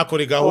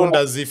ntakore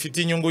gahunda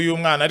zifite inyungu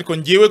y'umwana ariko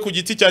ngiyewe ku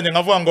giti cyanjye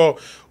nkavuga ngo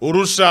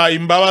urusha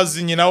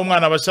imbabazi nyina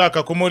w'umwana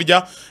abashaka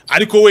kumurya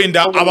ariko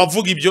wenda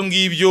abavuga ibyo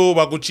ngibyo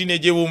baguca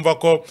intege bumva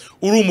ko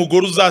uri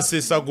umugore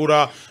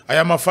uzasesagura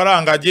aya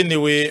mafaranga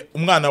agenewe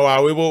umwana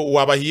wawe bo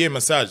wabahiye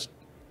message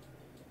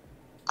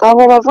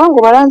abo bavuga ngo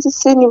baranzi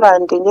se ni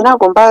bande njye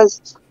ntabwo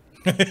mbazi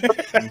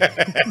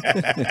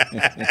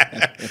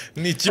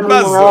ni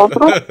ikibazo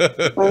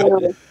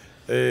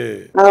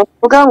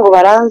abavuga ngo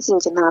baranzi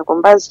njye ntabwo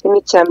mbazi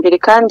ni cyambere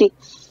kandi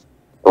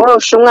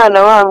urusha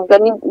umwana wambwa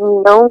ni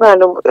nawe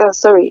umwana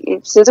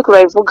sorry sinzi ko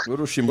bayivuga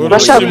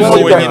bashaka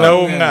nyina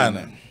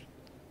w'umwana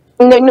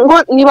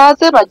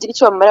nibaze bagira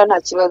icyo bamara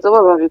nta kibazo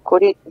baba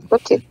babikore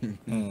okay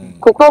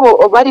kuko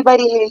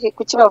bari hehe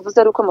kuki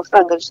bavuze ari uko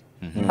amafaranga aje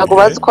ntabwo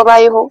bazi ko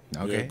abayeho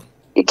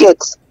you get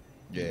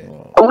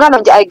umwana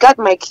wanjye I got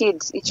my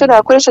kids icyo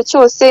nakoresha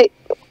cyose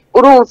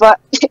urumva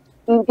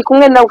ndi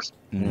kumwe nawe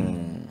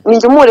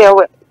ninjye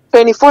umurewe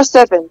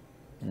 24/7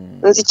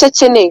 nzi icyo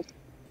akeneye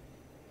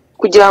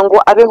kugira ngo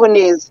abeho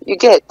neza you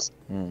get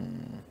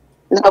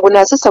ntabwo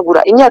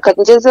nasesagura imyaka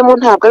ngezemo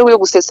ntabwo ari we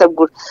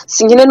gusesagura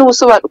sinkine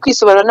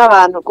kwisobanura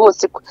n'abantu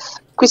rwose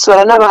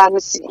kwisobanura n'abantu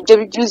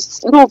ibyo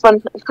ndumva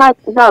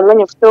nta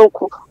mwanya mfite wo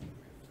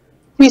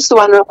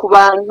kwisobanura ku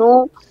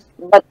bantu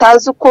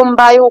batazi uko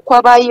mbayeho uko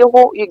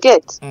abayeho you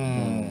get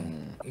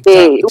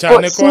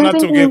cyane ko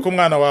natubwiye ko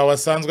umwana wawe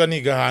asanzwe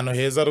aniga ahantu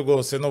heza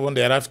rwose n'ubundi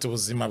yari afite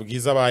ubuzima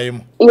bwiza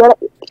abayemo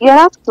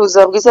yari afite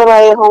ubuzima bwiza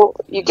abayeho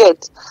you get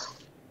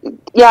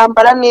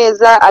yambara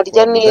neza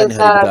arya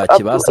neza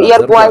iyo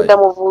arwaye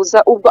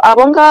ndamuvuza ubwo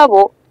abo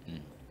ngabo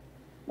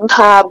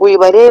ntabwo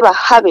bibareba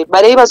habe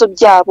bareba ibibazo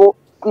byabo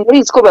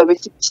muri ko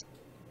babifite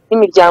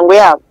n'imiryango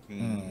yabo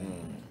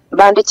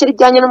bandekera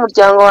ibyanjye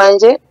n'umuryango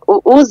wanjye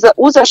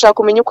uzashaka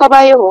kumenya uko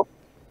abayeho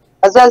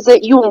azaze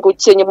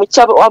yungukenye mu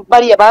cyabo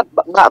bariya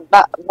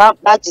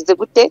bagize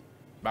gute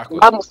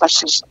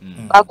bamufashije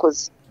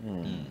bakoze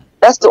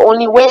that's the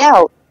only way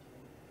out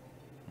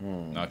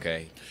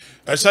okay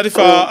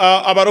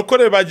Sharifa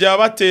abarokore bajya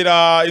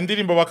batera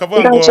indirimbo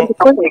bakavuga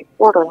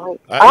ngo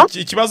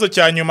ikibazo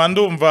cya nyuma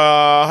ndumva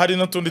hari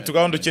n'utundi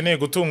tugahunda ukeneye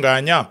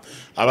gutunganya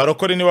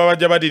abarokore niba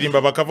bajya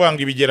baririmba bakavuga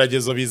ngo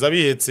ibigeragezo biza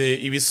bihetse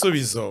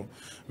ibisubizo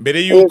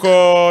mbere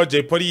yuko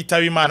Jay Polly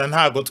yitaba Imana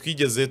ntago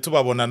twigeze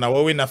tubabona na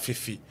wowe na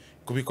Fifi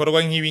ku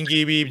bikorwa nk'ibi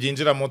ngibi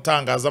byinjira mu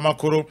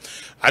tangazamakuru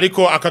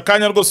ariko aka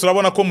kanya rwose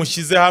urabona ko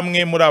mushyize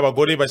hamwe muri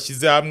abagore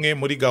bashyize hamwe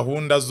muri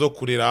gahunda zo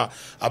kurera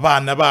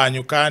abana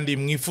banyu kandi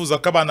mwifuza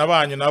ko abana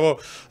banyu nabo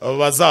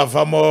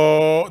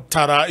bazavamo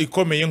tara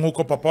ikomeye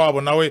nk'uko papa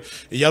wabo nawe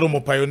yari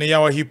umupayoniya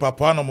wa hip hop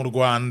hano mu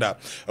Rwanda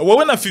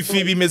wowe na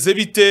Fifi bimeze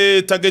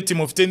bite target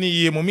mufite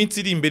niye mu minsi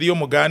iri imbere yo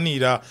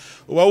muganira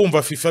uba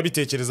wumva Fifi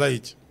abitekerezaho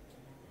iki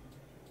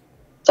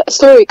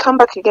sorry come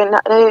back again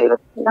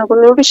ntabwo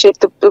nubishe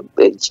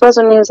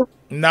ikibazo neza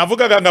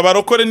navugaga ngo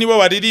abarokore nibo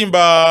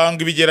baririmba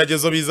ngo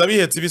ibigeragezo biza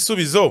bihetse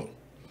ibisubizo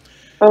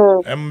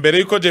mbere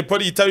yuko Jay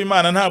Polly yitaba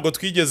Imana ntabwo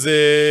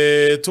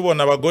twigeze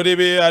tubona abagore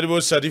be aribo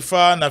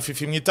Sharifa na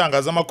Fifi mu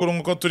itangazamakuru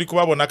nk'uko turi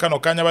kubabona kano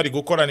kanya bari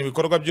gukorana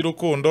ibikorwa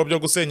by'urukundo byo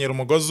gusenyera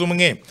umugozi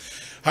umwe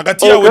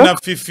hagati yawe na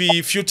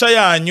Fifi future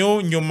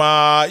yanyu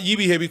nyuma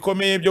y'ibihe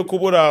bikomeye byo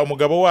kubura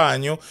umugabo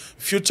wanyu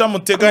future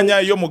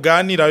muteganya iyo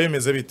muganira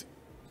bimeze bite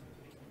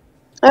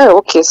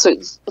okay so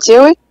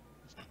jewe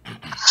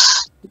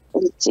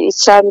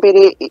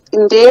icyambere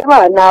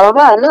ndeba naba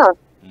bana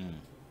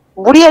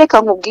buriya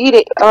reka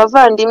nkubwire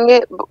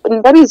abavandimwe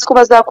ndabizi ko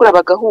bazakura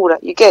bagahura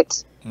you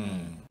get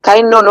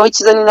kandi noneho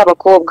ikizani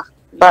n'abakobwa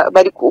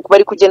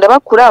bari kugenda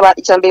bakura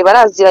icyambere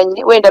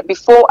baraziranye wenda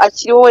before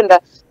akiriho wenda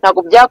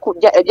ntago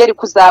byari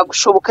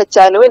kuzagushoboka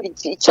cyane wenda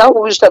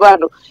icyahuje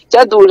abantu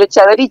cyaduhuje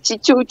cyane ari iki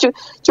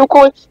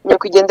cyuko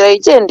nyakwigendera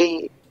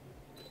yigendeye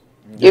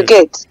you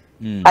get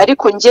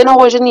ariko njye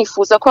nahoje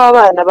nifuza ko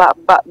abana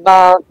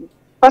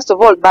first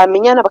of all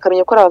bamenyana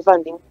bakamenya ko ari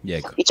abavandimwe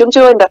yego icyo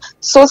cyo wenda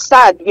so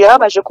sad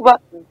birababaje kuba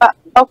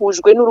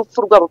bahujwe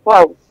n'urupfu rwabo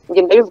kwabo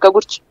ngenda bivuga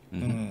gutyo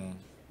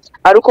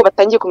ari uko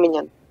batangiye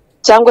kumenyana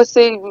cyangwa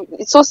se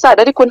so sad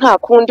ariko nta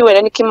kundi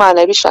wenda niko Imana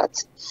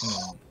yabishatse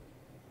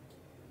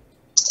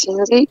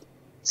sinzi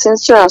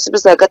icyo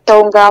nasubiza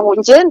gataho ngaho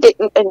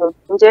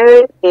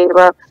njyewe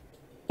reba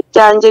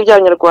ibyanjye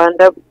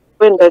by'abanyarwanda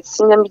wenda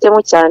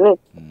sinyambijyamo cyane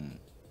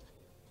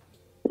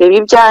reba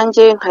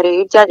ibyanjye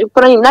nkareba ibyanjye kuko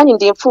nanjye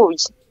ndi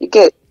imfubyi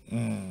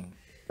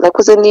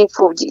nakuze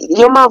n'imfubyi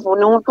niyo mpamvu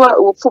numva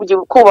ubupfubyi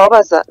uko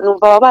bababaza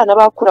numva abana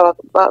bakura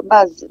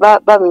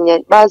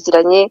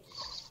baziranye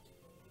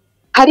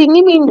hari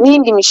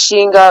n'indi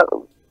mishinga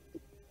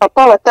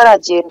papa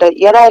bataragenda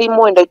yari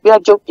arimo wenda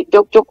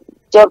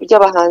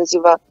by'abahanzi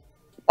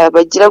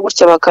bagira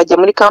gutya bakajya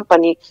muri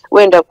company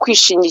wenda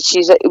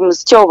kwishingikiriza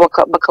umuziki wabo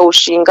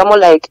bakawushingamo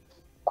like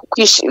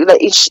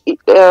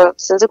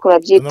sinzi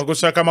kunabyita no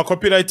gushaka ama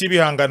copyright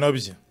y'ibihangano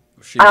bye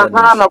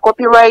ama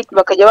copyright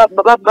bakajya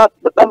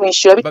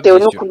bamwishyura bitewe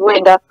n'ukuntu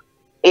wenda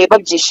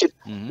babyishyura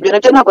ibyo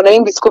nabyo ntabwo nari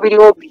mbizi ko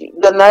biriho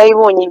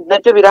narabibonye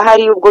nabyo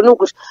birahari ubwo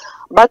n'ubwo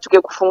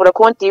batubwiye gufungura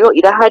konti yo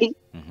irahari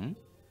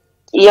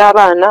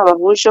y'abana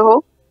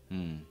bahujeho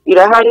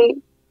irahari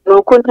ni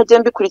uko ntajya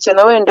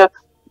mbikurikirana wenda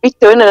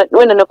bitewe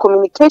wenda na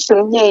communication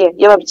nkeya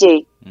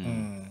y'ababyeyi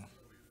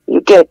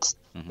you get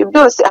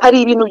byose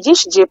hari ibintu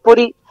byinshi Jay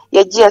Polly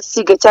yagiye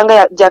asiga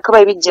cyangwa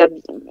byakabaye bigira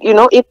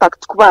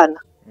impact ku bana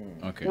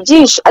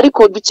byinshi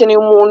ariko dukeneye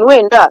umuntu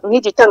wenda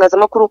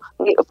nk'igitangazamakuru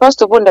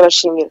first of all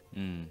ndabashimira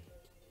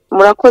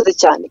murakoze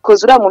cyane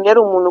koze uriya muntu yari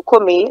umuntu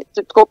ukomeye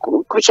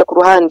kubica ku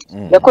ruhande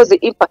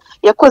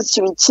yakoze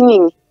ikintu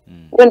kinini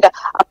wenda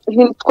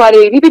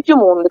twareba ibibi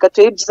by'umuntu reka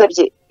turebe ibyiza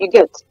bye you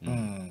get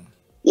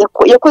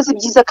yakoze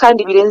ibyiza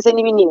kandi birenze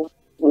n'ibinini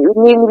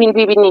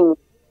n'ibibi binini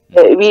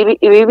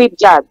ibibi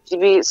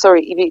byabyo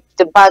sorry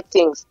the bad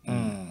things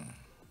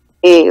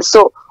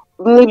so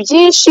ni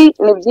byinshi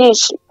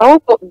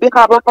ahubwo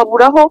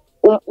haburaho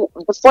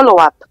follow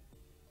up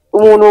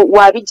umuntu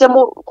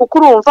wabijyamo kuko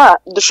urumva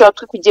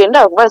dushobora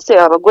kugenda bose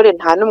abagore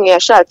nta numwe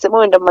yashatsemo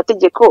wenda mu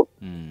mategeko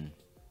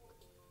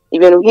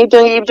ibintu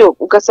nk'ibyo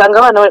ugasanga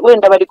abana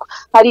wenda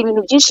hari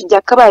ibintu byinshi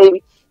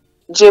byakabaye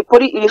Jay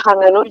Polly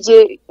ibihangano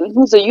bye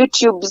nk'izo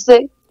YouTube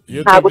ze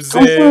ntabwo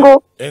tuzi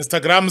ngo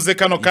Instagram ze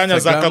kano kanya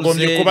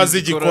zakagombye kuba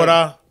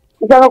zigikora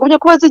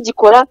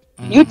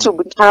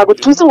YouTube ntabwo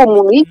tuzi ngo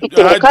umuntu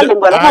yifite kandi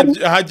ngo arahari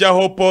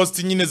hajyaho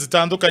post nyine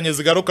zitandukanye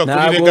zigaruka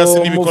kuri legacy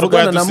n'ibikorwa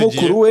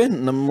yadusigiye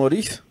na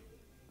Maurice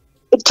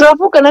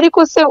turavugana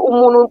ariko se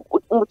umuntu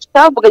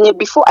tutavuganye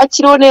before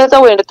akiriho neza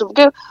wenda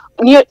tuvuge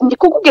ndi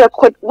kukubwira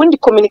ko windi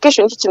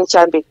communication iki kintu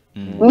cya mbere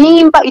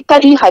nimba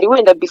itari hari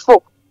wenda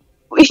before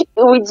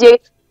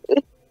ugiye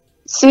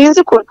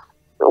sinzi ko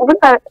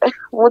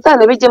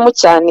muzana bijyemo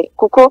cyane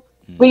kuko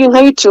nk'iyo nka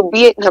YouTube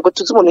ye ntabwo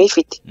tuzi umuntu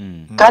uyifite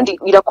kandi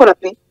birakora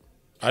pe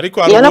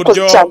ariko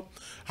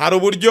hari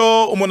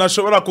uburyo umuntu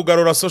ashobora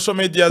kugarura social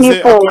media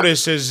ze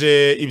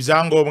akoresheje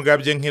ibyangombwa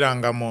bye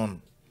nk'irangamuntu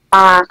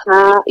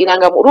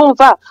irangamuntu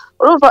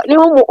urumva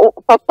niho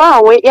papa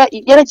we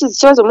yaragize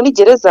ikibazo muri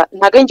gereza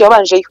ntabwo njye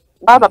wabanjeyo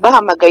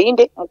bahamagaye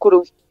inde mukuru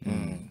we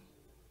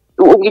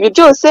ubwo ibi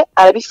byose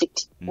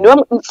arabifite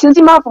sinzi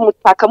impamvu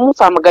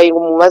mutakamufamagaye ngo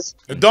mubaze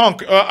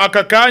donc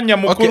aka kanya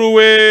mukuru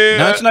we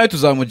ntacyo nawe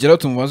tuzamugeraho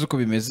tumubaze uko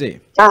bimeze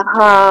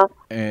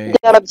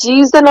byaba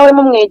byiza nawe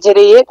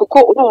mumwegereye kuko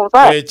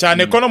urumva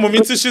cyane ko no mu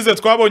minsi ishize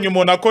twabonye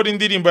umuntu akora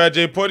indirimbo ya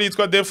Jay Polly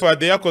yitwa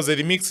Decoder yakoze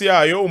remix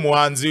yayo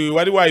umuhanzi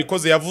wari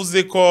wayikoze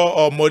yavuze ko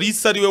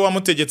Maurice ariwe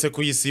wamutegetse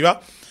kuyisiba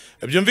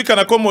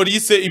byumvikana ko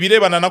Maurice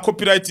ibirebana na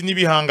copyright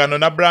n'ibihangano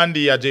na brand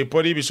ya Jay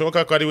Polly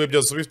bishoboka ko ari we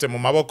byose ubifite mu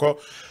maboko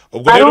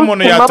ubwo rero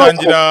umuntu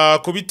yatangira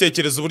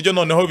kubitekereza uburyo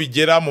noneho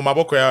bigera mu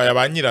maboko ya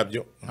ba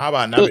nyirabyo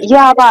nk'abana be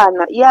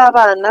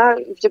y'abana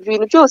ibyo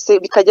bintu byose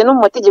bikajya no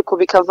mu mategeko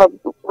bikava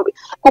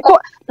kuko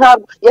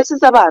ntabwo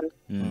yasize abana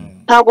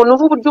ntabwo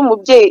nuva uburyo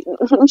umubyeyi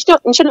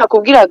nicyo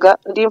nakubwiraga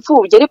ndi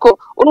imfubyi ariko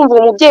urumva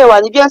umubyeyi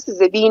wanjye ibyo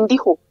yasize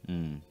bindiho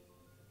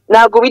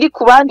ntabwo biri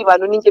ku bandi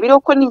bantu ninjye biriho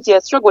ko ninjye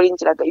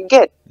yastrugglingiraga you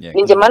get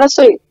ninjye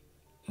maraso ye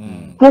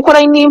nkuko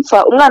nari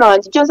nimfa umwana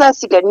wanjye ibyo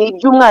nzasiga ni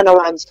iby'umwana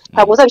wanjye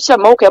ntabwo nzabishyira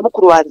mu maboko ya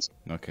mukuru wanjye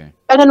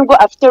kandi nubwo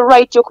afite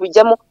right yo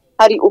kubijyamo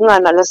hari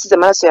umwana nasize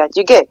amaraso yanjye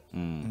you get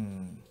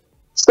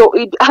so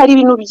hari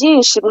ibintu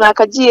byinshi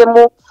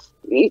mwakagiyemo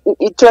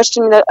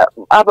turashimira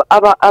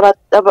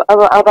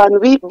abantu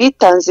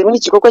bitanze muri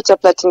igikorwa cya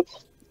Platini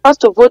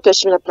first of all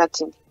turashimira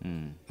Platini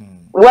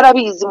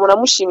warabizi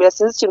muramushimira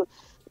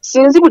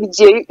sinzi buri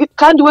gihe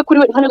kandi we kuri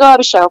we ntabwo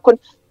babishaka ko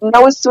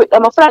nawe siwe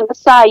amafaranga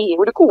saye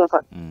uri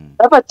kumva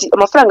bafati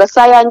amafaranga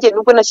sayanjye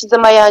nubwo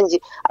nashyizemo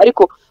ayanjye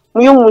ariko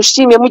muyo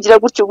mushimiye mugira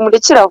gutyo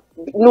murekera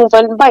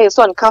numva mbaye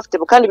so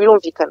uncomfortable kandi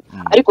birumvikana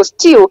ariko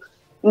still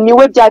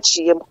niwe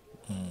byaciyemo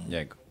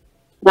yego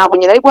ntabwo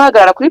nyine ari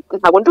guhagarara kuri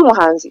ntabwo ndi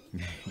umuhanzi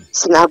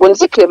ntabwo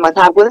nzi Clement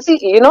ntabwo nzi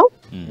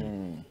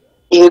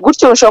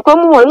gutyo ushobora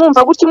kuba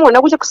mwumva gutyo umuntu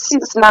nagutyo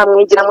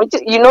sinamwigira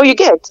you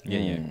get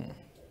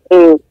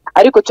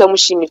ariko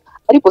turamushimira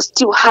ariko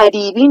still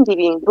hari ibindi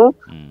bintu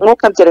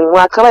mwuka byari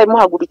mwakabaye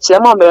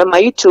muhagurukiramo amera ama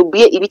YouTube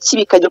ye ibiki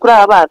bikajya kuri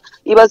abana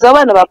ibaza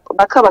abana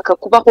bakabaka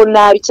kubaho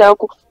nabi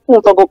cyangwa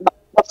kumva ngo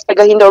bafite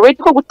agahinda already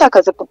ko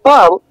gutakaza papa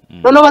wabo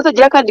noneho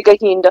bazagira kandi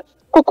gahinda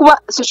ko kuba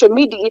social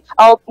media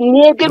aho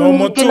mwebwe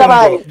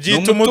n'abandi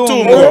byita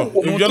umutungo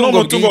ibyo ni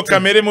umutungo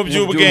kamere mu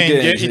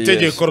by'ubwenge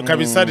itegeko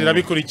kabisa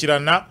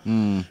rirabikurikirana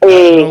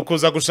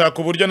kuza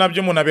gushaka uburyo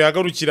nabyo umuntu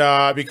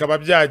abihagarukira bikaba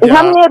byajya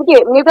nka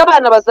mwebwe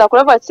abana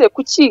bazakora batse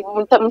kuki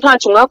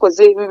ntacu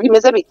mwakoze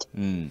bimeze bite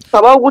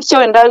babaho gutya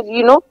wenda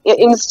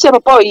imiziki ya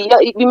papa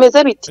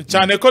bimeze bite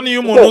cyane ko niyo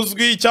umuntu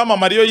uzwi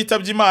icyamamare iyo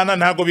yitabye Imana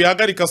ntago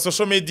bihagarika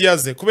social media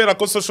ze kubera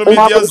ko social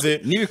media ze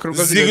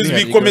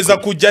bikomeza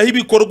kujyaho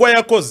ibikorwa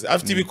yakoze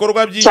afite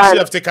ibikorwa byinshi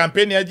afite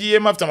campaign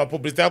yagiyemo afite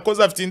amapublicité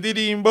yakoze afite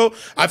indirimbo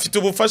afite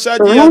ubufasha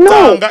yagiye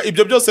atanga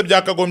ibyo byose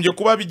byakagombye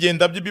kuba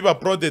bigenda biba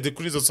prodded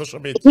kuri izo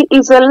social media. He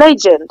is a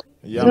legend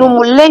no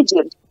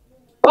legend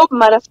Bob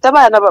Marley afite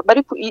abana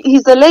bari he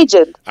is a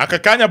legend aka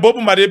kanya Bob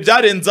Marley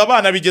byarenze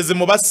abana bigeze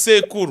mu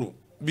basekuru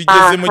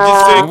bigeze mu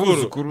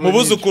gisekuru mu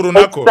buzukuru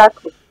nako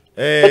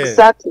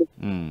exactly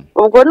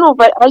ubwo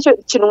numva aricyo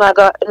kintu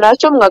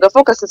nacyo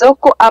mwagafocusinzeho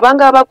ko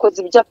abangaba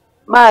bakoze ibya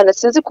mana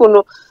sinzi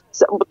kuntu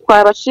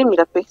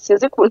twabashimira pe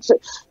sinzi kuntu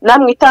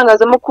namwe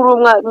itangazamakuru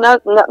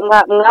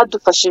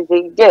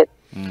mwadufashije get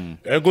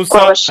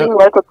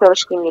twabashimira ariko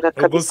twabashimira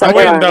kabisa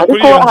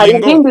ariko hari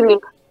ibindi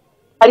bintu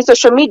hari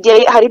social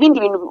media hari ibindi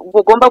bintu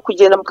ugomba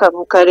kugenda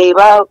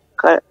mukareba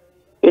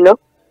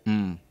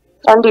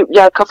kandi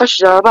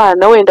byakafashije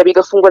abana wenda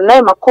bigafungura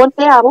nayo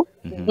makonti yabo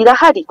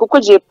irahari kuko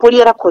Jay Polly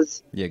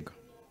yarakoze yego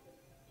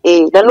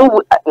na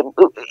nubu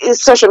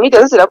social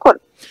media zirakora.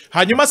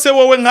 Hanyuma se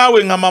wowe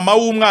nkawe nka mama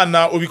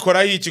w'umwana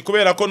ubikora iki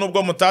kubera ko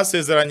nubwo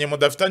mutasezeranye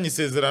mudafitanye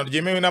isezerano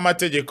ryemewe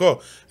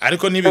n'amategeko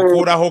ariko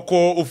nibikuraho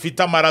ko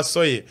ufite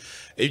amaraso ye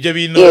ibyo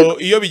bintu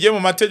iyo bigiye mu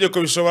mategeko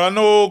bishobora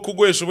no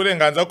kugwesha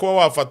uburenganzira kuba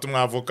wafata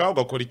umwavoka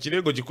ugakora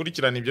ikirego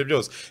gikurikirana ibyo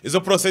byose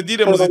izo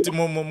procedure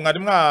mwari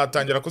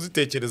mwatangira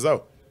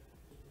kuzitekerezaho?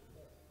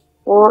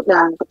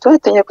 Ntabwo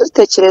tuhatangira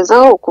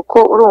kuzitekerezaho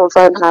kuko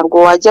urumva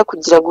ntabwo wajya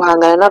kugira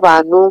guhangana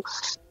n'abantu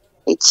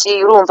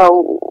iki urumva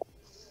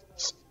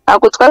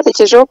ntabwo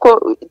twatekerejeho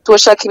ko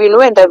tushaka ibintu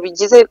wenda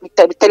bigize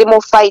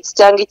bitarimo fights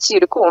cyangwa iki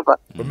uri kumva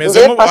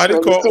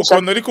ariko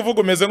ukuntu uri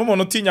kuvuga umeze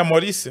nk'umuntu utinya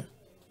Maurice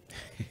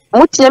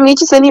mutinya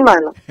mwiki se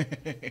n'Imana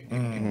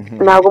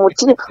ntabwo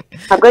mutinya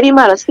ntabwo ari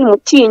Imana si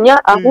mutinya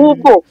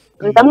ahubwo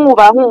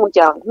ndamwubaha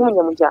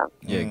nk'umunyamuryango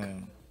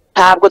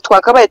ntabwo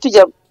twakabaye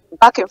tujya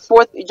back and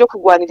forth ijyo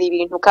kurwanira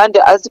ibintu kandi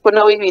azi ko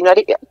nawe ibintu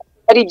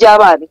ari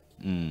iby'abana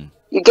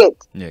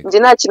nje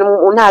nta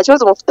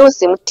kibazo mufite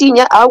wose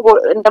mutinya ahubwo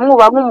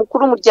ndamwubaha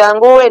nk'umukuru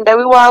w'umuryango wenda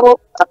w'iwabo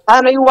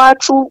apana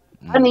y'iwacu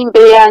hano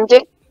imbere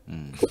yanjye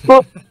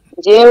kuko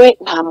njyewe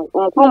nta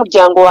umukuru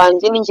w'umuryango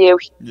wanjye ni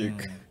njyewe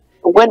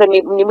wenda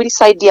ni muri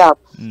side yabo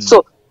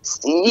so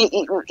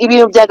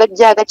ibintu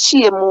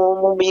byagaciye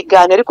mu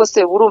migano ariko se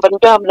urumva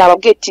nibyo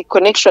nababwiye ati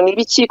connection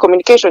ibiki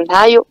communication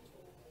ntayo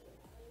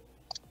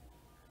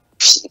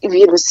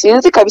ibintu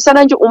sinzi kabisa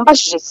nanjye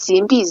umbashije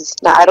simbizi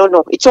na I don't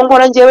know icyo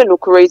nkora njyewe ni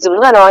ukuraise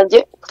umwana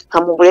wanjye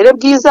nkamuburere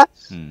bwiza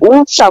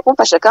ushaka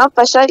kumfasha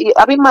akamfasha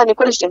ab'Imana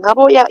ikoresheje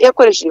nkabo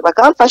yakoresheje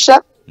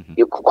bakamfasha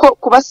kuko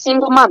kuba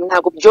single mom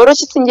ntabwo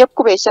byoroshye singiye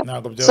kubeshya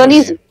so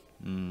nizi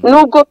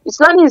nubwo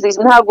isanizi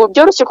ntabwo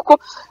byoroshye kuko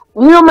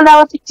niyo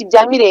nawe afite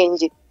ibya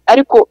mirenge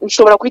ariko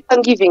nshobora kuhita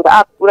giving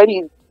up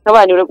urabizi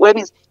n'abana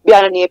urabizi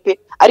byananiye pe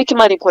ariko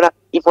Imana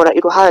ikora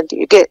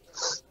iruhande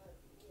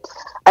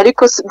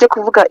ariko byo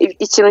kuvuga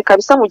ikintu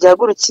kabisa mu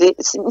gihagurukire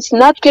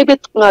sinatwebwe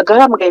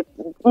mwagahamwe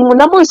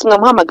umuntu wese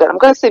mwamuhamagara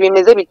mbwase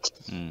bimeze biti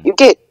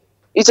ibwe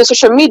izo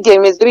social media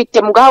bimeze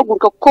bite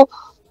mugahaguruka kuko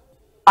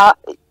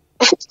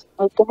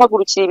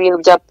mukahagurukira ibintu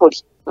bya poli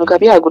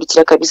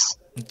mugabihagurukira kabisa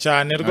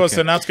cyane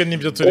rwose natwe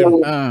nibyo turimo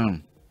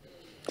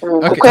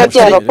kuko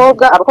yabyaye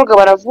abakobwa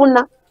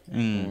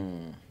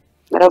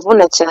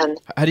baravuna cyane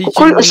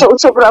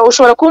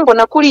ushobora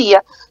kumbona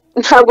kuriya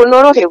ntabwo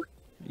norohewe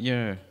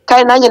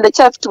kandi nanjye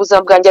ndacyafite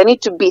ubuzima bwanjye I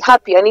need to be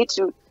happy I need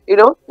to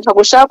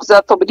ntabwo ushaka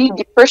kuzapfa muri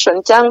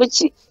depression cyangwa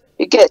iki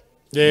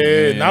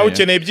nawe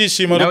ukeneye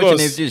ibyishimo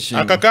rwose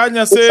aka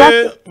kanya se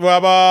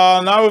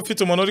waba nawe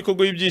ufite umuntu uri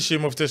kuguha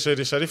ibyishimo ufite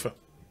Sheri Sharifa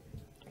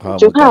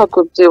ibyo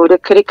ntabwo byo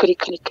reka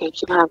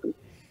ibyo ntabwo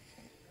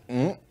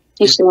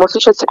ibyishimo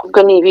ushatse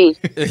kuvuga ni ibi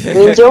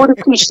ni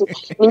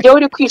njyewe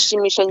uri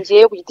kwishimisha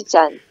njyewe ku giti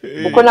cyane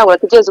kuko ntabwo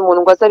nategereza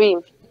umuntu ngo aze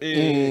abimpe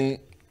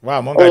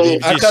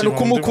akantu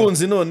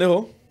k'umukunzi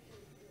noneho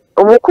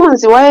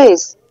umukunzi wa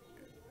Yesu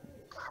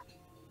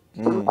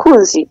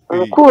umukunzi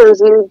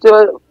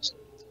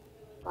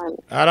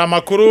hari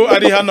amakuru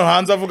ari hano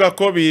hanze avuga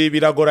ko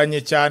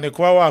biragoranye cyane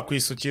kuba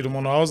wakwisukira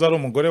umuntu wahoze ari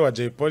umugore wa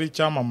Jay Polly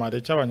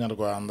cyamamare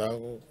cy'abanyarwanda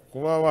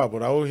kuba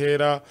wabura aho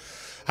uhera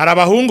hari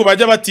abahungu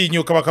bajya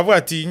batinyuka bakavuga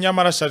ati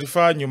nyamara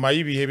Sharifa nyuma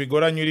y'ibihe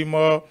bigoranye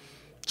urimo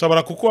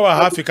nshobora kukuba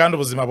hafi kandi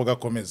ubuzima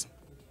bugakomeza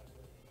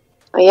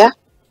oya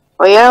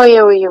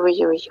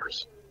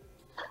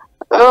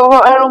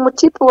hari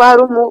umutipe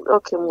hari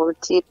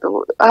umutipe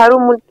hari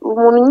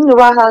umuntu nyine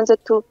uba hanze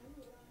tu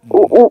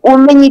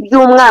umenya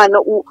iby'umwana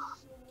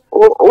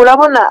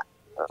urabona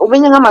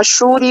umenya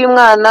nk'amashuri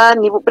y'umwana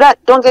ni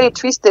don't get it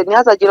twisted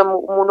ntihazagira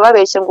umuntu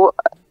babeshya ngo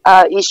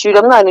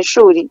yishyurira umwana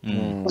ishuri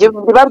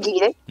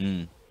ntibabwire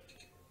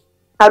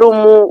hari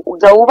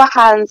umugabo uba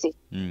hanze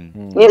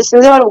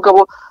sinzi bari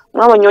umugabo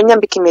mwabonye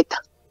wanyambika impeta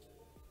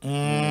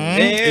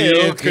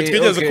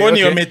twigeze kubona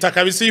iyo meta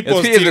kabisa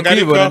yipostinga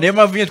ariko niyo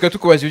mpamvu nyine twari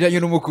tukubaza ibijyanye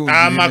n'umukunzi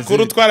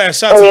amakuru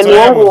twarayashatse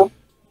turayabona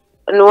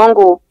uwo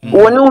nguwo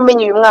uwo niwe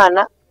umenya uyu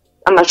mwana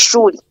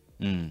amashuri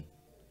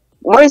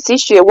Morris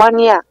yishyuye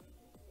 1 year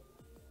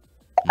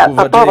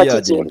papa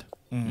bakigenda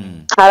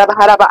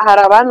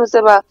hari abantu ze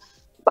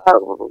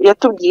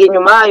yatubwiye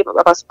nyuma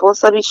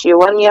abasponsa bishyuye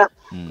 1 year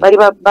bari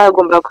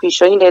bagomba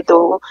kwishyura nyine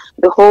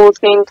the whole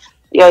thing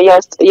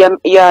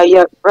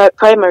ya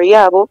primary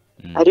yabo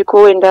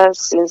ariko wenda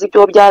sinzi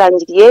ibyo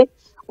byarangiriye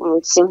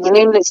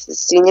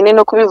sinkene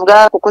no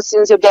kubivuga kuko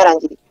sinzi ibyo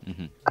byarangiriye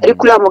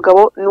ariko uriya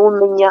mugabo niwe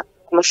umenya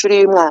ku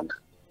mashuri y'umwana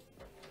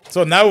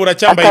so nawe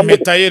uracyambaye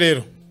impeta ye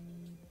rero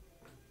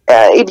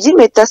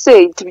iby'impeta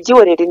se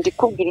tubyibonere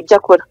ndikubwira ibyo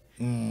akora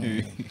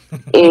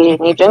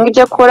nibyo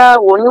ngibyo akora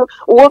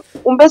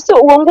mbese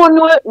uwo nguwo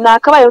niwe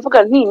nakabaye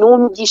mvuga nti ni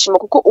ibyishimo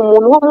kuko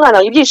umuntu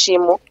w'umwana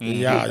ibyishimo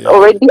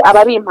already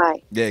aba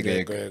bimpaye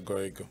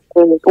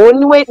uwo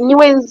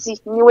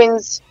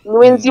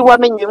niwe nzi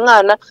wamenye uyu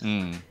mwana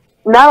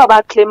n'aba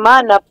ba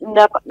Clement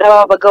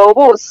n'aba bagabo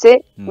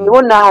bose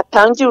nibo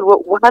nahatangira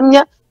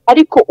ubuhamya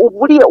ariko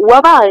uburiye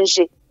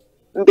wabanje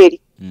mbere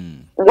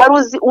wari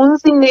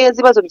unzi neza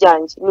ibibazo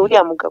byanjye ni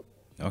uriya mugabo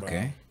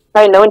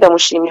kandi nawe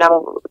ndamushimira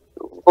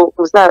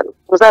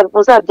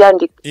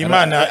muzabyandika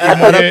imana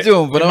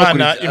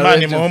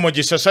imuhe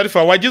umugisha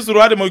Sharifa wagize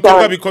uruhare mu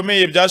bikorwa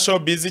bikomeye bya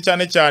showbiz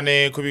cyane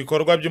cyane ku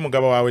bikorwa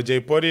by'umugabo wawe Jay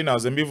Polly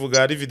nahoze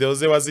mbivuga ari video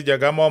ze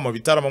wazijyagamo mu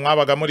bitaramo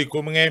mwabaga muri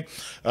kumwe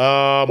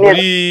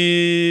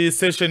muri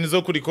session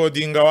zo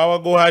kurikodinga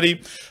wabaga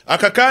uhari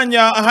aka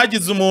kanya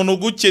hagize umuntu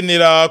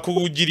ugukenera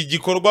kugira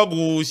igikorwa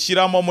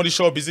gushyiramo muri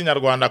showbiz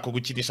nyarwanda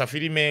kugukinisha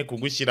filime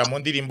kugushyira mu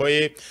ndirimbo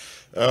ye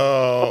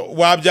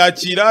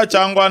wabyakira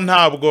cyangwa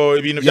ntabwo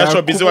ibintu bya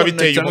showbiz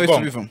wabiteye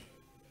umugongo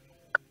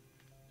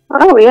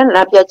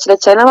nabyakira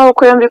cyane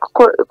amaboko yombi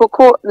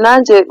kuko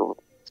nanjye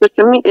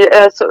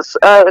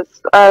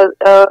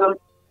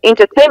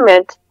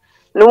entertainment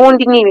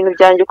n'ubundi ni ibintu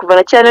byanjye kuva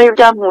na cyane n'ibyo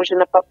byampuje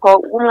na papa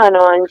w'umwana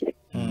wanjye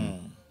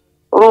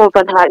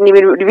urumva ni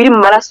ibintu biri mu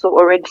maraso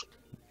already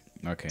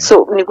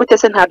so ni gute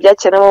se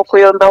ntabyakira n'amaboko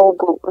yombi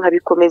ahubwo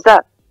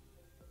nkabikomeza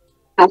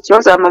nta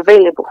kibazo am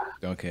available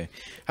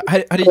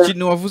hari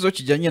ikintu wavuze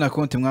kijyanye na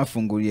konti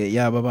mwafunguriye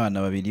yaba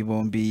abana babiri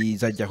bombi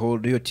zajyaho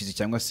royalties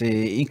cyangwa se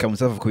income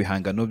zava ku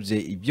bihangano bye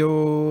ibyo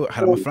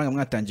hari amafaranga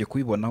mwatangiye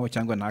kubibonaho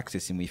cyangwa na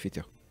access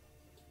muyifiteho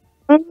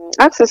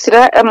access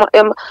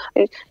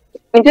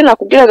nibyo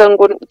nakubwiraga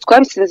ngo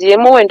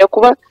twabisinziyemo wenda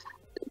kuba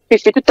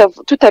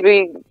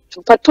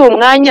tutabifata uwo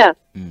mwanya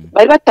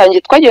bari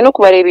batangiye twagiye no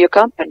kubareba iyo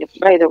company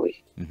by the way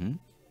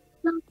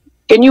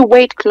can you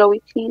wait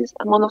Chloe please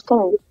I'm on the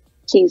phone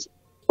please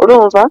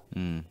urumva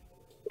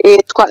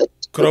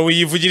Chloe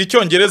yivugira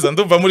icyongereza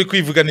ndumva muri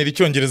kwivuganira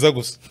icyongereza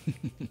gusa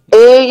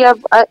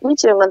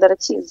n'ikinyarwanda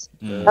arakizi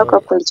ariko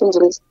akunda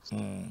icyongereza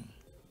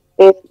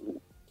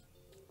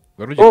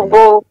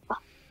ubwo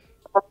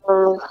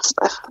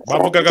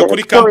bavugaga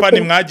kuri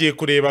company mwagiye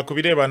kureba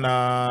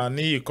kubirebana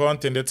n'iyi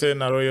konti ndetse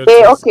na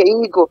royalties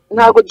yego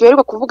ntabwo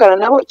duheruka kuvugana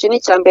nabo icyo ni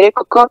icyambere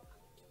kuko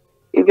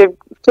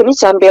icyo ni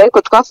icyambere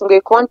ariko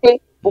twafunguye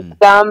konti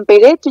ubwa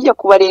mbere tujya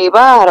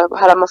kubareba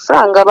hari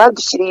amafaranga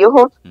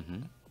badushyiriyeho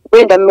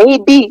wenda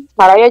maybe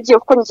harayagiye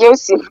kuko ngiyewe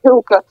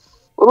simperuka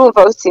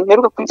urumva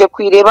simperuka kujya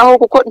kuyirebaho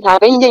kuko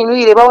ntabwo njye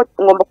nuyirebaho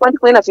ngomba kuba ndi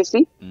kumwe na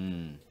Fifi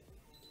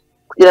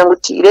kugira ngo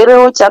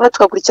tuyirebeho cyangwa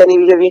tukakurikirana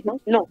ibyo bintu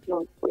no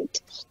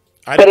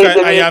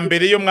ariko aya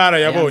mbere yo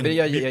mwarayabonye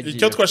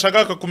icyo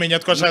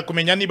twashaka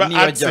kumenya niba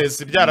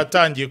access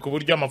byaratangiye ku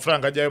buryo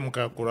amafaranga ajyayo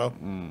mukakuraho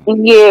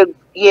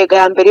yego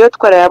ya mbere yo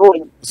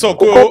twarayabonye so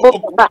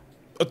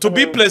to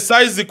be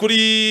precise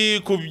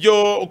kuri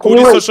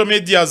social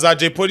media za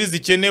Jay Polly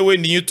zikenewe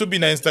ni YouTube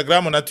na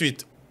Instagram na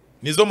Twitter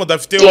nizo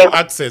mudafiteho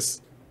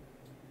access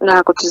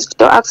nako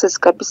tuzifiteho access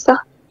kabisa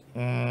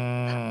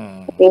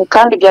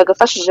kandi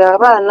byagafashije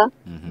abana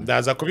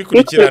ndaza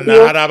kubikurikirana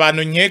hari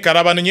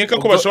abantu nkeka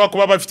ko bashobora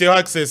kuba bafiteho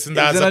access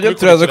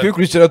turaza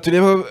kubikurikira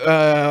turebe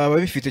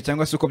ababifite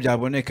cyangwa se uko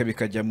byaboneka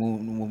bikajya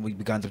mu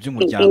biganza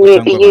by'umuryango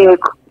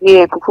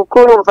yego kuko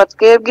urumva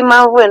twebwe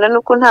impamvu wenda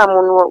nuko nta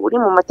muntu uri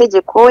mu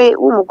mategeko we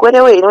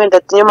w'umugore we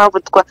wenda niyo mpamvu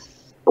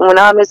umuntu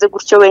aba ameze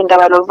gutyo wenda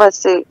abantu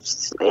bose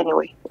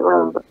anyway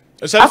urumva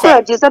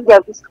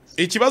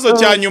ikibazo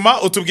cya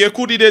nyuma utubwiye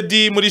ko uri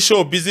ready muri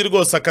showbiz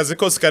rwose akazi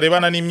kose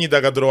karebana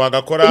n'imyidagaduro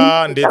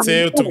wagakora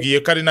ndetse utubwiye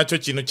ko ari nacyo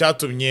kintu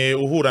cyatumye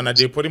uhura na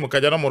Jay Polly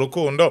mukajya no mu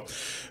rukundo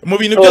mu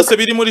bintu byose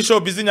biri muri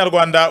showbiz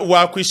nyarwanda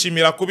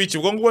wakwishimira kubiki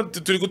ubwo ngo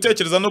turi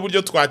gutekereza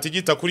n'uburyo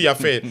twatigita kuri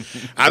affaire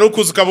ari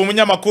ukuza ukaba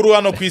umunyamakuru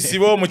hano ku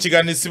ISIBO mu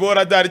kiganiro ISIBO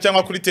radar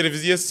cyangwa kuri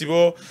televiziyo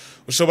ISIBO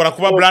ushobora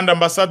kuba brand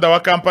ambassador wa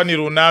company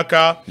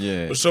runaka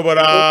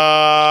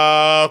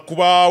ushobora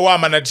kuba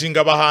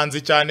wamanaginga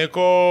abahanzi cyane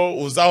ko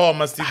uzaho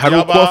amasiti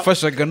yaba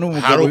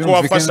hari uko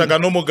wafashaga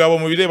n'umugabo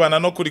mu birebana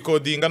no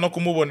kurikodinga no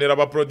kumubonera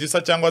aba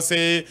producer cyangwa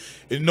se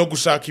no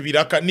gushaka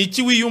ibiraka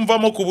niki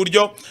wiyumvamo ku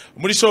buryo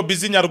muri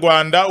showbiz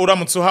nyarwanda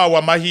uramutse uhawe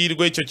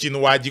amahirwe icyo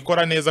kintu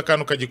wagikora neza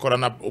kandi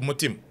ukagikorana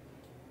umutima?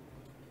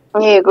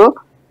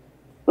 Yego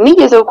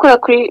nigeze gukora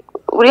kuri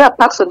uriya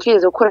Paxson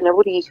twigeze gukorana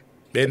buriya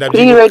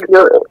kuri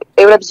radio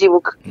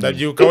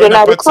urabyibuka we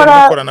na Paxson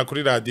mukorana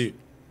kuri radio?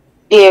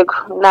 Yego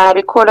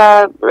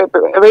nabikora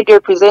radio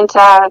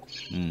presenter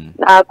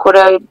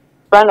nakora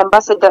brand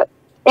ambassador,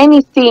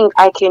 anything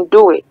I can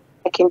do it.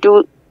 I can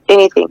do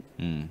anything.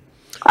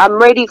 I'm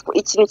ready for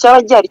ikintu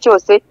cyaba cyari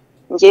cyose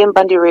ngiye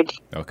mba ndi ready.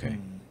 Okay.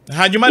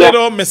 Hanyuma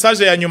rero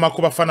message ya nyuma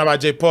ku bafana ba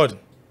Jay Polly?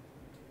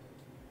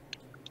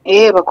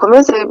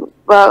 Bakomeze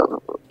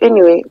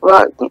anyway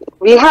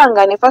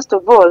bihangane first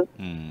of all.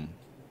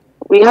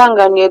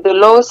 Wihangane the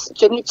loss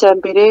cyo ni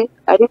cyambere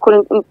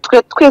ariko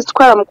twese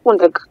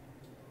twaramukundaga.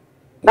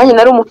 Nanjye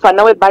nari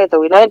umufana we by the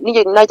way.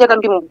 Najyaga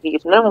mbimubwira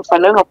nari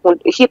umufana we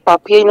nkakunda hip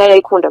hop ye nari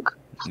ayikunda.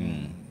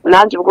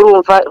 Nanjye ubwo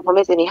urumva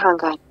nkomeze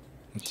nihangane.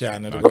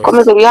 Cyane rwose.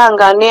 Bakomeze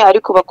bihangane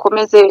ariko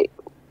bakomeze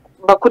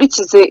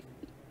bakurikize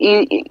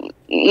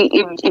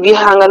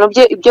ibihangano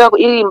bye ibyo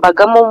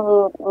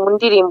irimbagamo mu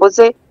ndirimbo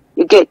ze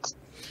you get.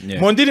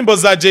 Mu ndirimbo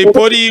za Jay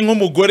Polly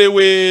nk'umugore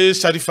we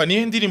Sharifa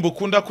ni indirimbo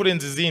ukunda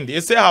kurenza izindi?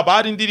 Ese haba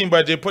hari indirimbo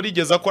ya Jay Polly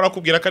igeze akora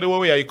kubwira ko ari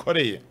wowe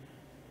yayikoreye?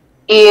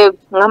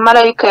 Nka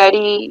Malayika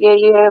yari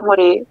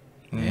yankoreye.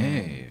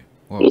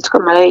 Yitwa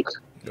Malayika.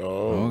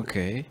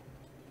 Okay.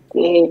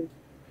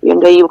 Iyo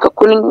ndayibuka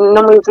kuri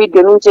no muri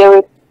video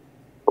n'injewe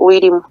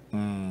wirimo.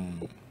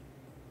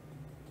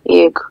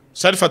 Yego.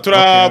 Sharifa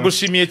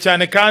turagushimiye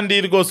cyane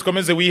kandi rwose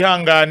ukomeze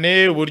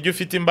wihangane uburyo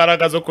ufite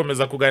imbaraga zo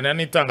komeza kuganira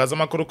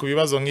n'itangazamakuru ku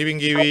bibazo nk'ibi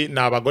ngibi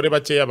n'abagore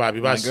bakeya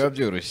babibasha.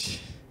 Byoroshye.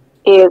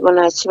 Yego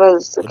nta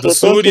kibazo.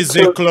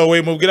 Dusurize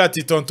Chloe mubwira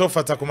ati tonto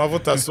fata ku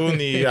mavuta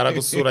suni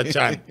aragusura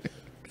cyane.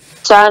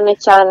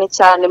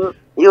 cyane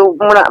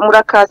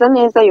murakaza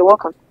neza you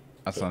welcome.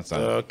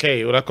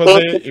 Okay,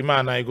 urakoze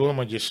Imana iguhe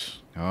umugisha.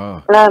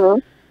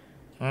 Nani?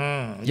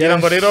 Ngira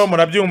ngo rero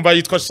murabyumva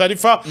yitwa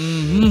Sharifa.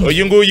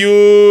 Uyu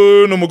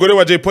nguyu ni umugore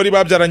wa Jay Polly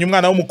babyaranye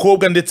umwana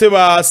w'umukobwa ndetse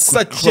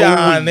basa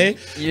cyane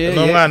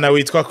n'umwana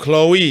witwa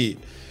Chloe.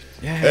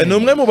 Ni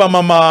umwe mu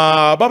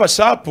bamama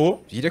b'abashapu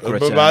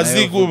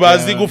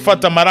bazi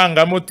gufata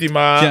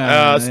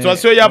amarangamutima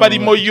situation yaba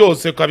arimo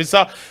yose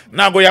kabisa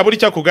ntago yabura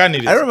icyo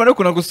kuganiriza. Ariko no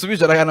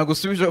kunagusubije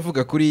aragusubije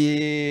avuga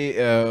kuri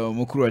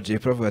mukuru wa Jay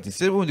Polly avuga ati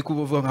se bundi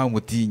kuvuga nkaho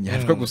mutinya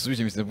ariko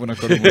gusubije mise mbona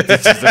ko ari umuti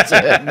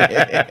cyane.